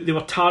 Who they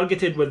were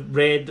targeted with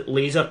red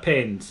laser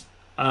pens,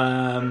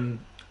 and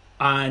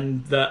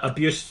the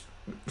abuse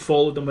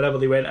followed them wherever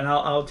they went. And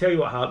I'll tell you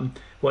what happened.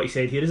 What he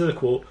said here, this is a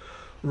quote: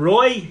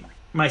 Roy,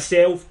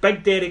 myself,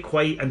 Big Derek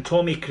White and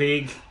Tommy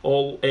Craig,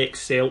 all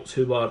ex-Celts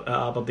who were at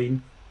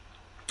Aberdeen,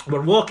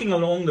 were walking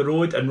along the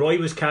road and Roy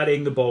was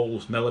carrying the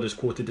balls, Miller is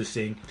quoted as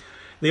saying.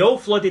 They all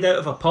flooded out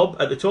of a pub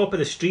at the top of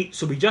the street,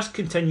 so we just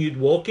continued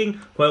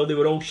walking while they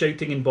were all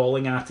shouting and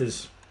bawling at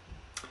us.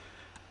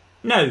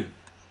 Now, a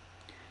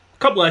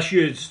couple of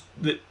issues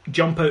that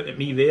jump out at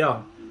me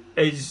there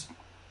is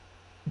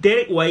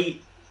Derek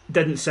White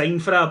didn't sign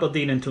for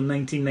Aberdeen until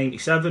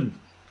 1997.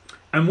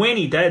 And when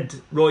he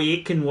did, Roy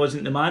Aitken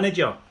wasn't the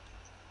manager.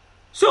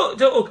 So,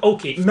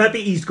 okay,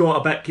 maybe he's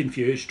got a bit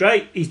confused,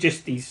 right?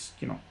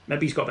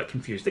 Maybe he's got a bit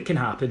confused. It can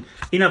happen.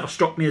 He never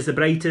struck me as the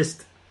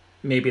brightest.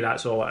 Maybe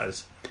that's all it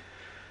is.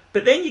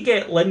 But then you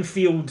get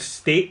Linfield's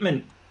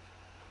statement,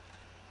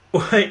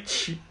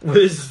 which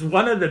was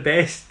one of the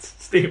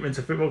best statements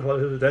a football club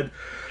ever did.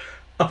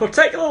 A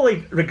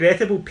particularly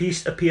regrettable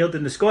piece appeared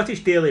in the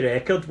Scottish Daily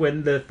Record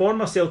when the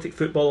former Celtic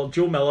footballer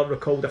Joe Miller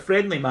recalled a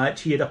friendly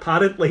match he had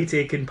apparently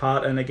taken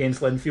part in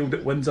against Linfield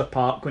at Windsor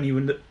Park when he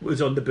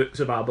was on the books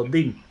of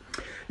Aberdeen.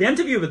 The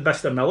interview with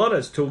Mr Miller,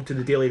 as told to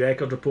the Daily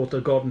Record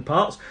reporter Gordon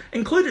Parks,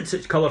 included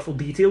such colourful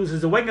details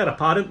as the winger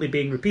apparently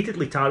being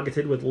repeatedly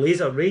targeted with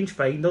laser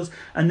rangefinders,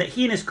 and that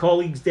he and his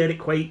colleagues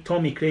Derek White,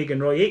 Tommy Craig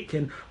and Roy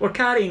Aitken were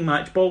carrying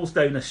match balls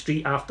down a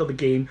street after the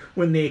game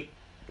when they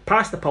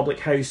passed the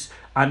public house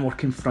and were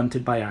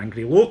confronted by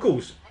angry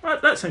locals.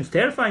 That sounds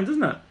terrifying,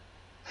 doesn't it?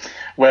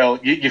 Well,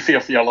 you fear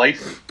for your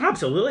life.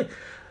 Absolutely.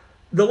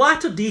 The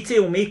latter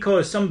detail may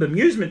cause some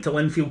bemusement to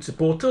Linfield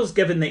supporters,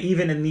 given that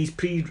even in these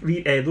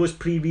those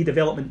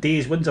pre-redevelopment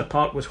days, Windsor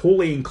Park was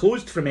wholly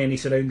enclosed from any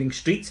surrounding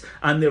streets,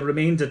 and there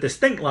remains a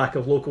distinct lack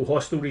of local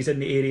hostelries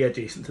in the area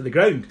adjacent to the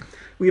ground.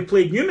 We have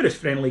played numerous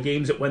friendly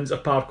games at Windsor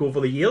Park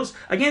over the years,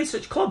 against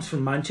such clubs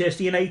from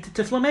Manchester United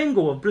to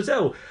Flamengo of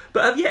Brazil,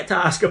 but have yet to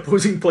ask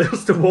opposing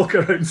players to walk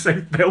around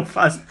South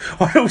Belfast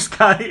whilst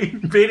carrying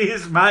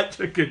various match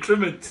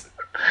accoutrements.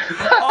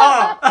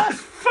 Oh, that's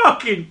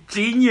fucking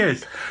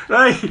genius.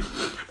 Right.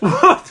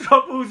 What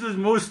troubles us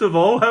most of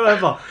all,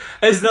 however,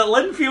 is that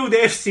Linfield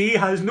FC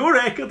has no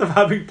record of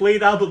having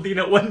played Aberdeen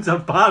at Windsor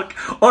Park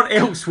or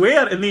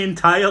elsewhere in the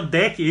entire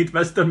decade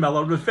Mr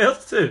Miller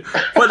refers to,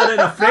 whether in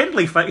a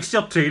friendly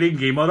fixture, training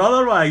game or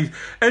otherwise.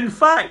 In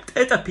fact,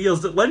 it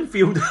appears that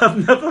Linfield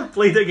have never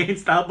played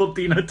against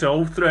Aberdeen at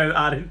all throughout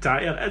our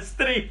entire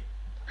history.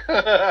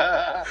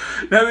 Now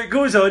it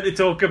goes on to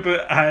talk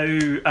about how,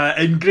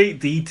 in great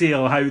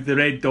detail, how the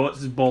red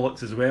dots is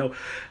bollocks as well.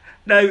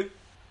 Now, it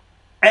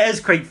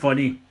is quite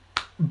funny,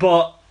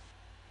 but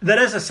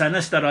there is a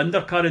sinister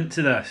undercurrent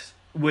to this,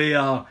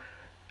 where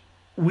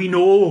we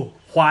know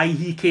why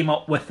he came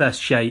up with this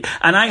shite,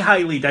 and I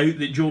highly doubt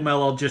that Joe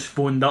Miller just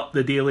phoned up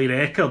the Daily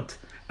Record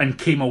and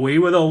came away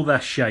with all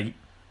this shite.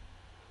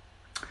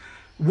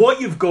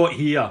 What you've got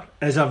here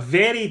is a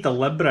very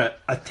deliberate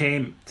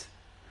attempt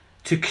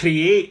to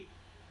create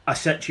a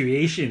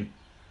situation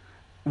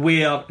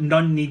where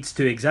none needs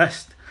to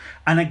exist.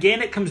 And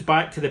again, it comes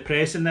back to the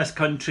press in this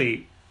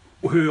country,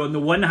 who on the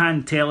one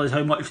hand tell us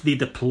how much they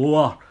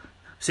deplore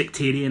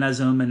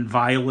sectarianism and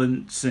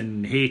violence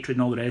and hatred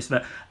and all the rest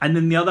of it, and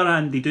on the other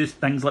hand they do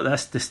things like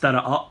this to stir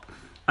it up,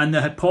 and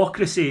the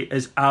hypocrisy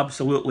is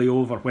absolutely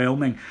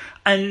overwhelming.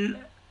 And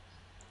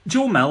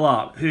Joe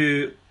Miller,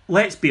 who,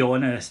 let's be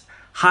honest,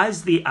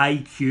 has the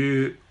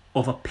IQ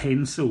of a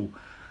pencil,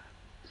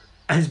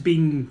 has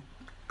been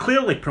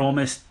clearly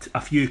promised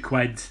a few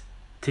quid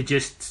to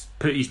just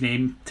put his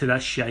name to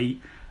this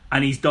shite,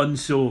 and he's done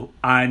so,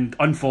 and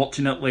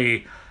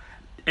unfortunately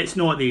it's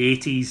not the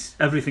 80s,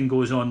 everything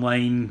goes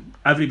online,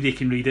 everybody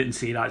can read it and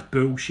say that's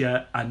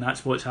bullshit, and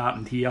that's what's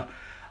happened here.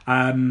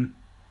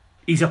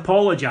 He's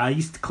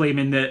apologised,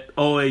 claiming that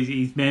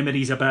his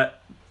memory's a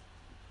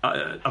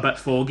bit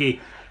foggy.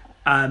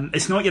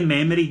 It's not your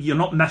memory, you're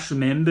not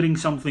misremembering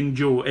something,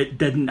 Joe. It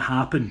didn't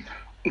happen.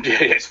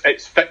 Yeah,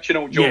 it's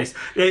fictional, Joe. Yes,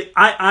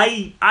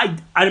 I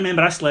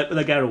remember I slept with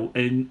a girl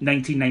in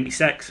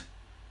 1996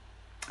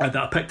 that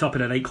I picked up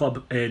in a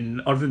nightclub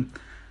in Irvine.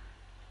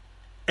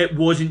 it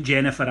wasn't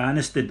Jennifer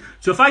Aniston.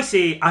 So if I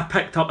say I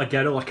picked up a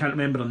girl, I can't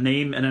remember her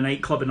name, in a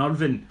nightclub in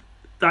Irvine,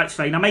 that's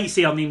fine. I might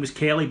say her name was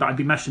Kelly, but I'd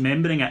be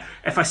misremembering it.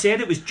 If I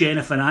said it was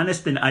Jennifer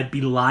Aniston, I'd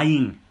be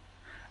lying.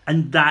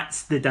 And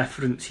that's the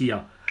difference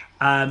here.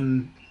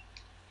 Cammy,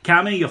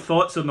 your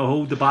thoughts on the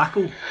whole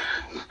debacle?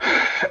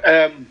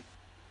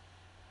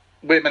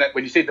 Wait a minute,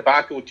 when you say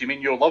debacle, do you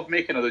mean your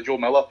lovemaking or the Joe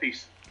Miller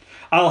piece?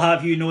 I'll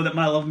have you know that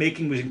my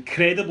lovemaking was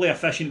incredibly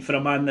efficient for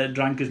a man that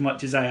drank as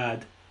much as I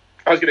had.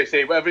 I was going to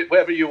say,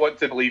 whatever you want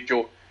to believe,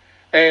 Joe.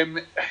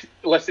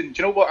 Listen,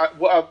 do you know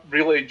what I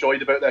really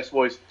enjoyed about this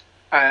was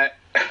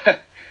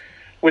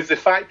was the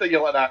fact that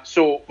you're like that.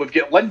 So we've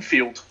got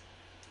Linfield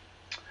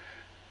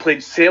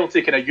playing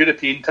Celtic in a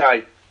European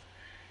tie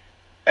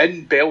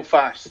in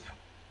Belfast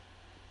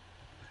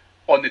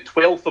on the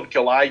 12th of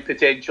July,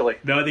 potentially.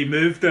 No, they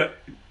moved it.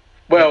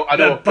 Well, I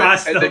know,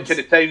 but at the kind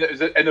of time that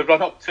was in the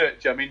run-up to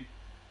it, do you know what I mean?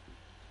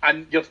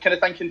 And you're kind of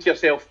thinking to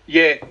yourself,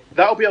 yeah,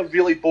 that'll be a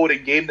really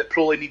boring game that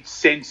probably needs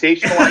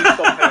sensationalised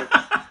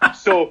somehow.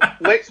 So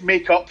let's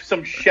make up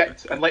some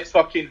shit and let's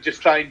fucking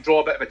just try and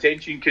draw a bit of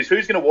attention, because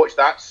who's going to watch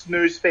that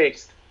snooze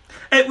fest?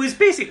 It was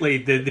basically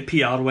the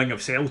PR wing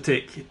of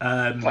Celtic.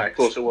 Of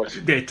course it was.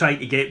 They're trying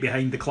to get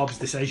behind the club's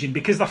decision,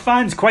 because the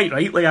fans, quite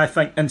rightly, I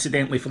think,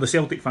 incidentally, for the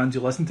Celtic fans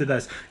who listen to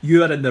this,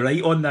 you are in the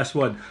right on this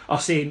one, are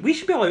saying we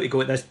should be allowed to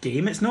go at this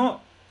game. It's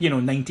not,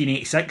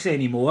 1986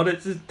 anymore.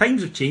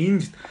 Times have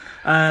changed.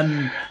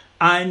 And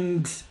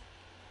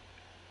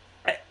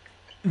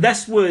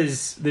this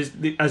was,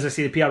 as I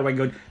say, the PR wing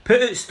going,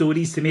 put out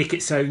stories to make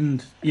it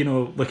sound,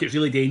 like it's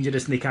really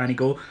dangerous and they can't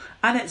go.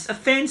 And it's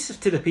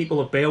offensive to the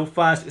people of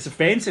Belfast. It's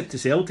offensive to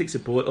Celtic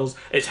supporters.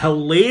 It's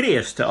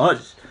hilarious to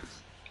us.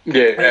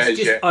 Yeah, it's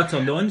just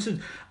utter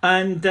nonsense.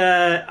 And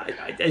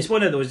it's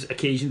one of those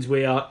occasions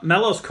where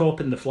Miller's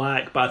copping the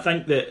flack, but I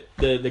think that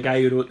the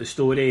guy who wrote the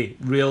story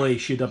really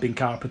should have been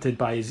carpeted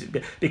by his,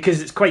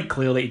 because it's quite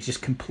clear that he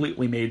just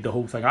completely made the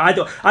whole thing. I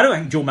don't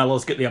think Joe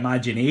Miller's got the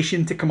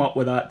imagination to come up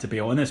with that, to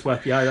be honest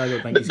with you. I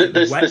don't think he's got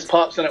the wit. There's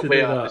parts in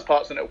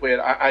it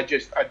where I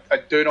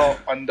do not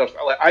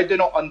understand. Like, I do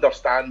not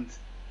understand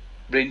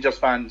Rangers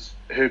fans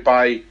who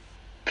buy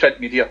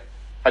print media.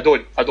 I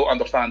don't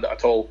understand it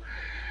at all.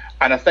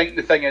 And I think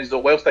the thing is that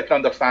whilst I can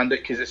understand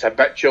it because it's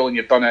habitual and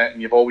you've done it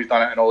and you've always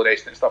done it and all the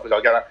rest and stuff, I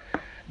get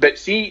it. But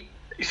see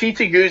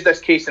to use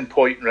this case in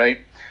point, right?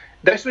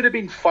 This would have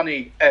been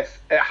funny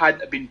if it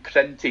hadn't been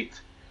printed,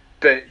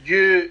 but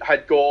you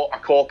had got a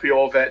copy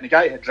of it and the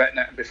guy had written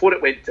it, and before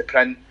it went to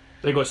print,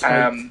 they got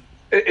sniped.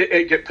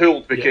 It got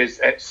pulled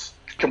because it's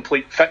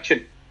complete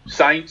fiction,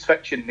 science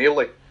fiction,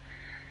 nearly.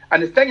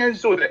 And the thing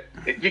is, though, that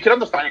you can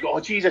understand. You go,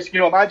 oh Jesus,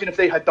 imagine if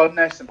they had done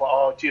this, and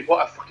oh geez,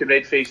 what a fucking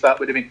red face that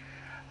would have been.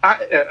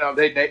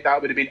 That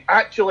would have been.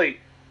 Actually,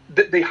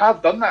 they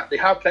have done that. They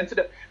have printed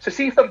it. So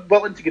see if they're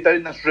willing to go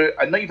down this route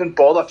and not even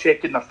bother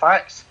checking their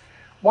facts.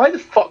 Why the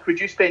fuck would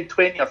you spend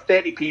 20 or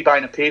 30p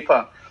buying a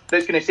paper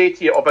that's going to say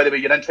to you, oh, by the way,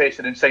 you're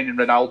interested in signing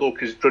Ronaldo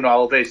because Bruno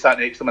Alves sat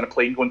next to him in a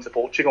plane going to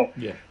Portugal?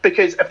 Yeah.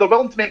 Because if they're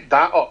willing to make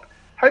that up,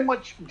 how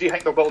much do you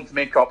think they're willing to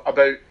make up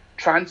about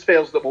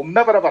transfers that will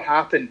never ever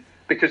happen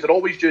because they're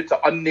always due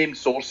to unnamed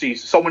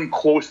sources? Someone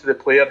close to the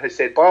player has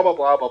said blah, blah,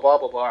 blah, blah, blah,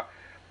 blah, blah.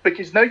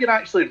 Because now you're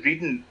actually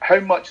reading how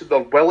much they're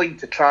willing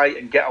to try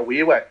and get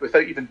away with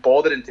without even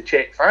bothering to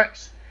check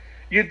facts.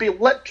 You'd be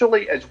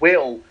literally as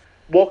well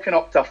walking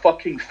up to a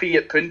fucking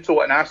Fiat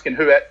Punto and asking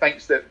who it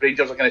thinks that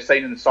Rangers are going to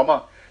sign in the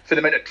summer for the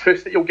amount of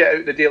truth that you'll get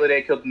out of the Daily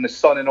Record and the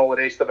Sun and all the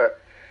rest of it.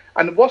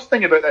 And the worst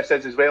thing about this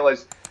is, as well,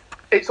 is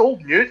it's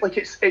old news. Like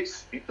it's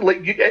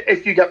like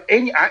if you get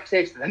any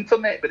access to the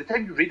internet, by the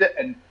time you read it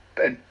in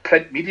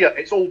print media,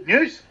 it's old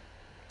news.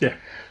 Yeah.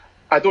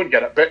 I don't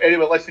get it. But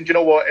anyway, listen, do you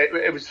know what?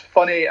 It was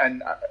funny,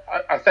 and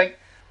I think,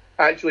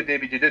 actually,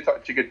 David, you did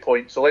touch a good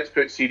point, so let's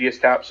put serious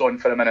caps on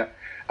for a minute.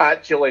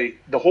 Actually,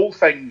 the whole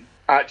thing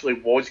actually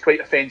was quite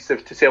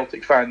offensive to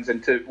Celtic fans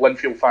and to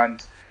Linfield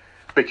fans,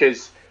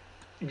 because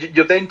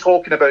you're then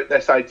talking about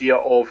this idea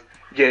of,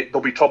 yeah,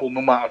 there'll be trouble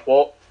no matter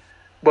what.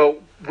 Well,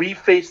 we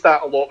faced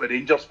that a lot with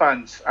Rangers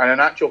fans, and in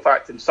actual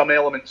fact, in some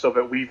elements of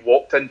it, we've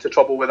walked into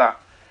trouble with that.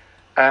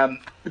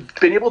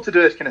 Being able to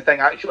do this kind of thing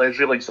actually is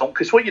really insulting,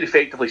 because what you're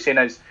effectively saying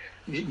is,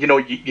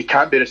 you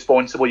can't be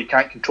responsible, you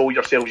can't control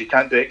yourselves, you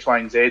can't do X, Y,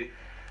 and Z,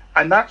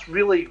 and that's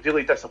really,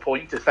 really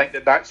disappointing to think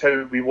that that's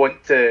how we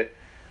want to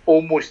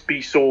almost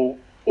be so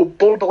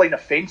borderline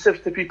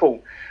offensive to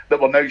people,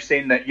 that we're now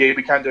saying that, yeah,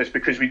 we can't do this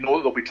because we know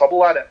that there'll be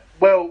trouble at it.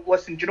 Well,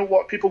 listen, do you know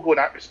what? People go and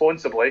act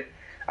responsibly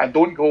and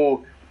don't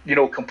go,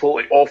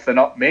 completely off the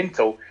nut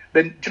mental,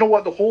 then do you know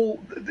what? The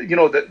whole,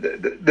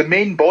 the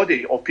main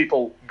body of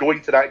people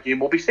going to that game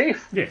will be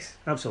safe. Yes,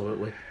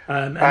 absolutely.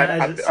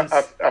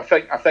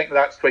 I think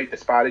that's quite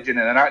disparaging.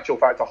 And in actual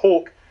fact, I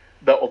hope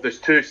that of there's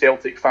two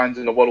Celtic fans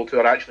in the world who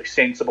are actually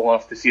sensible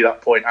enough to see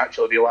that point,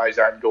 actually realise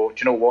that and go, do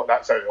you know what?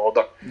 That's out of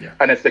order. Yeah.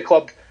 And if the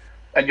club,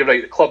 and you're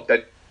right, the club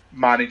did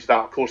manage that.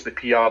 Of course, the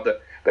PR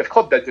But if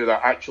club did do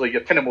that, actually, you're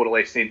kind of more or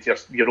less saying to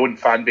your own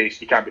fan base,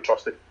 you can't be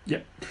trusted. Yeah.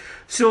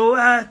 So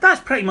that's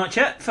pretty much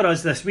it for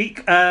us this week.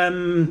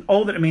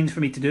 All that remains for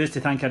me to do is to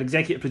thank our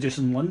executive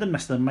producers in London,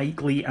 Mr.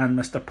 Mike Lee and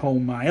Mr. Paul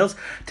Miles.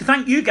 To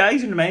thank you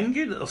guys and remind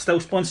you that there's still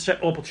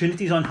sponsorship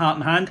opportunities on Heart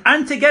and Hand.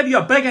 And to give you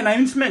a big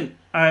announcement,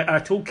 I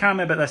told Cam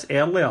about this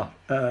earlier.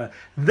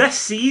 This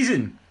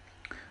season,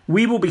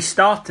 we will be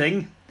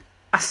starting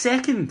a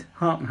second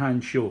Heart and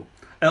Hand show.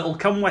 It'll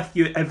come with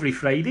you every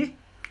Friday.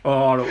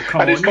 Or it'll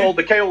come and it's on called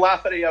you. the Kyle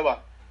Lafferty Hour.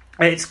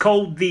 It's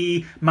called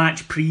the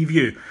Match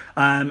Preview.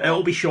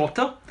 It'll be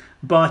shorter,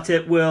 but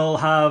it will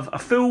have a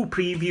full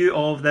preview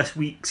of this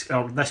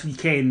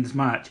weekend's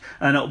match,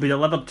 and it'll be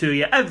delivered to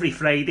you every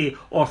Friday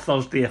or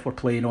Thursday if we're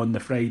playing on the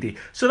Friday.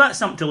 So that's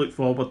something to look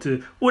forward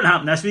to. Won't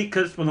happen this week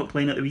because we're not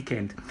playing at the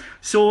weekend.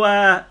 So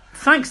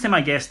thanks to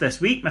my guests this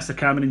week, Mr.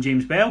 Cameron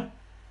James Bell.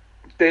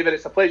 David,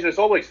 it's a pleasure as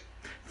always.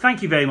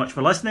 Thank you very much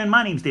for listening.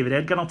 My name's David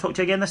Edgar, and I'll talk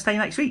to you again this time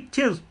next week.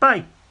 Cheers.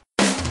 Bye.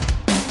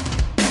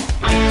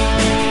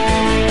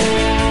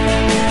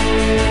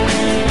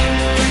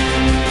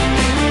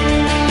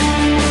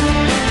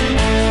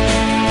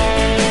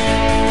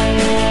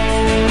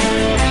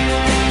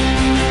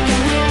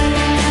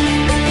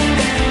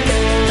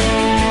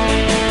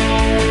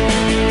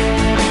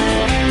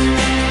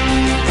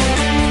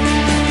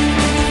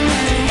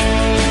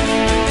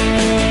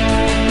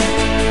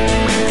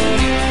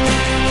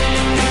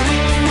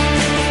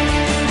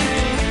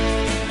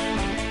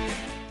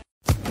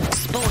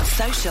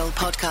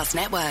 Podcast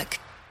Network.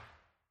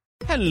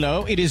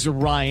 Hello, it is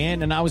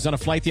Ryan, and I was on a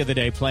flight the other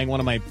day playing one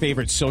of my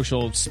favorite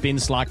social spin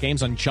slot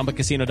games on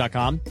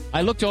ChumbaCasino.com.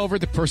 I looked over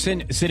at the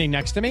person sitting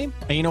next to me,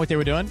 and you know what they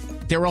were doing?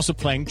 They were also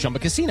playing Chumba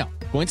Casino.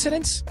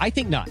 Coincidence? I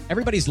think not.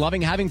 Everybody's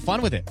loving having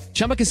fun with it.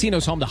 Chumba Casino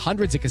is home to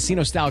hundreds of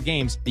casino-style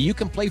games that you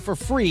can play for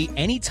free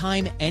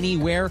anytime,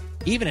 anywhere,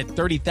 even at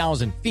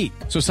 30,000 feet.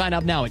 So sign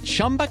up now at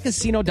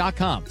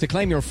ChumbaCasino.com to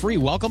claim your free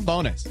welcome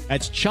bonus.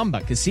 That's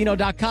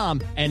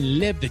ChumbaCasino.com and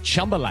live the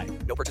Chumba life.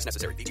 No purchase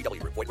necessary.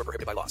 VGW. Void where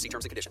prohibited by law. See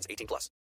terms and conditions. 18+.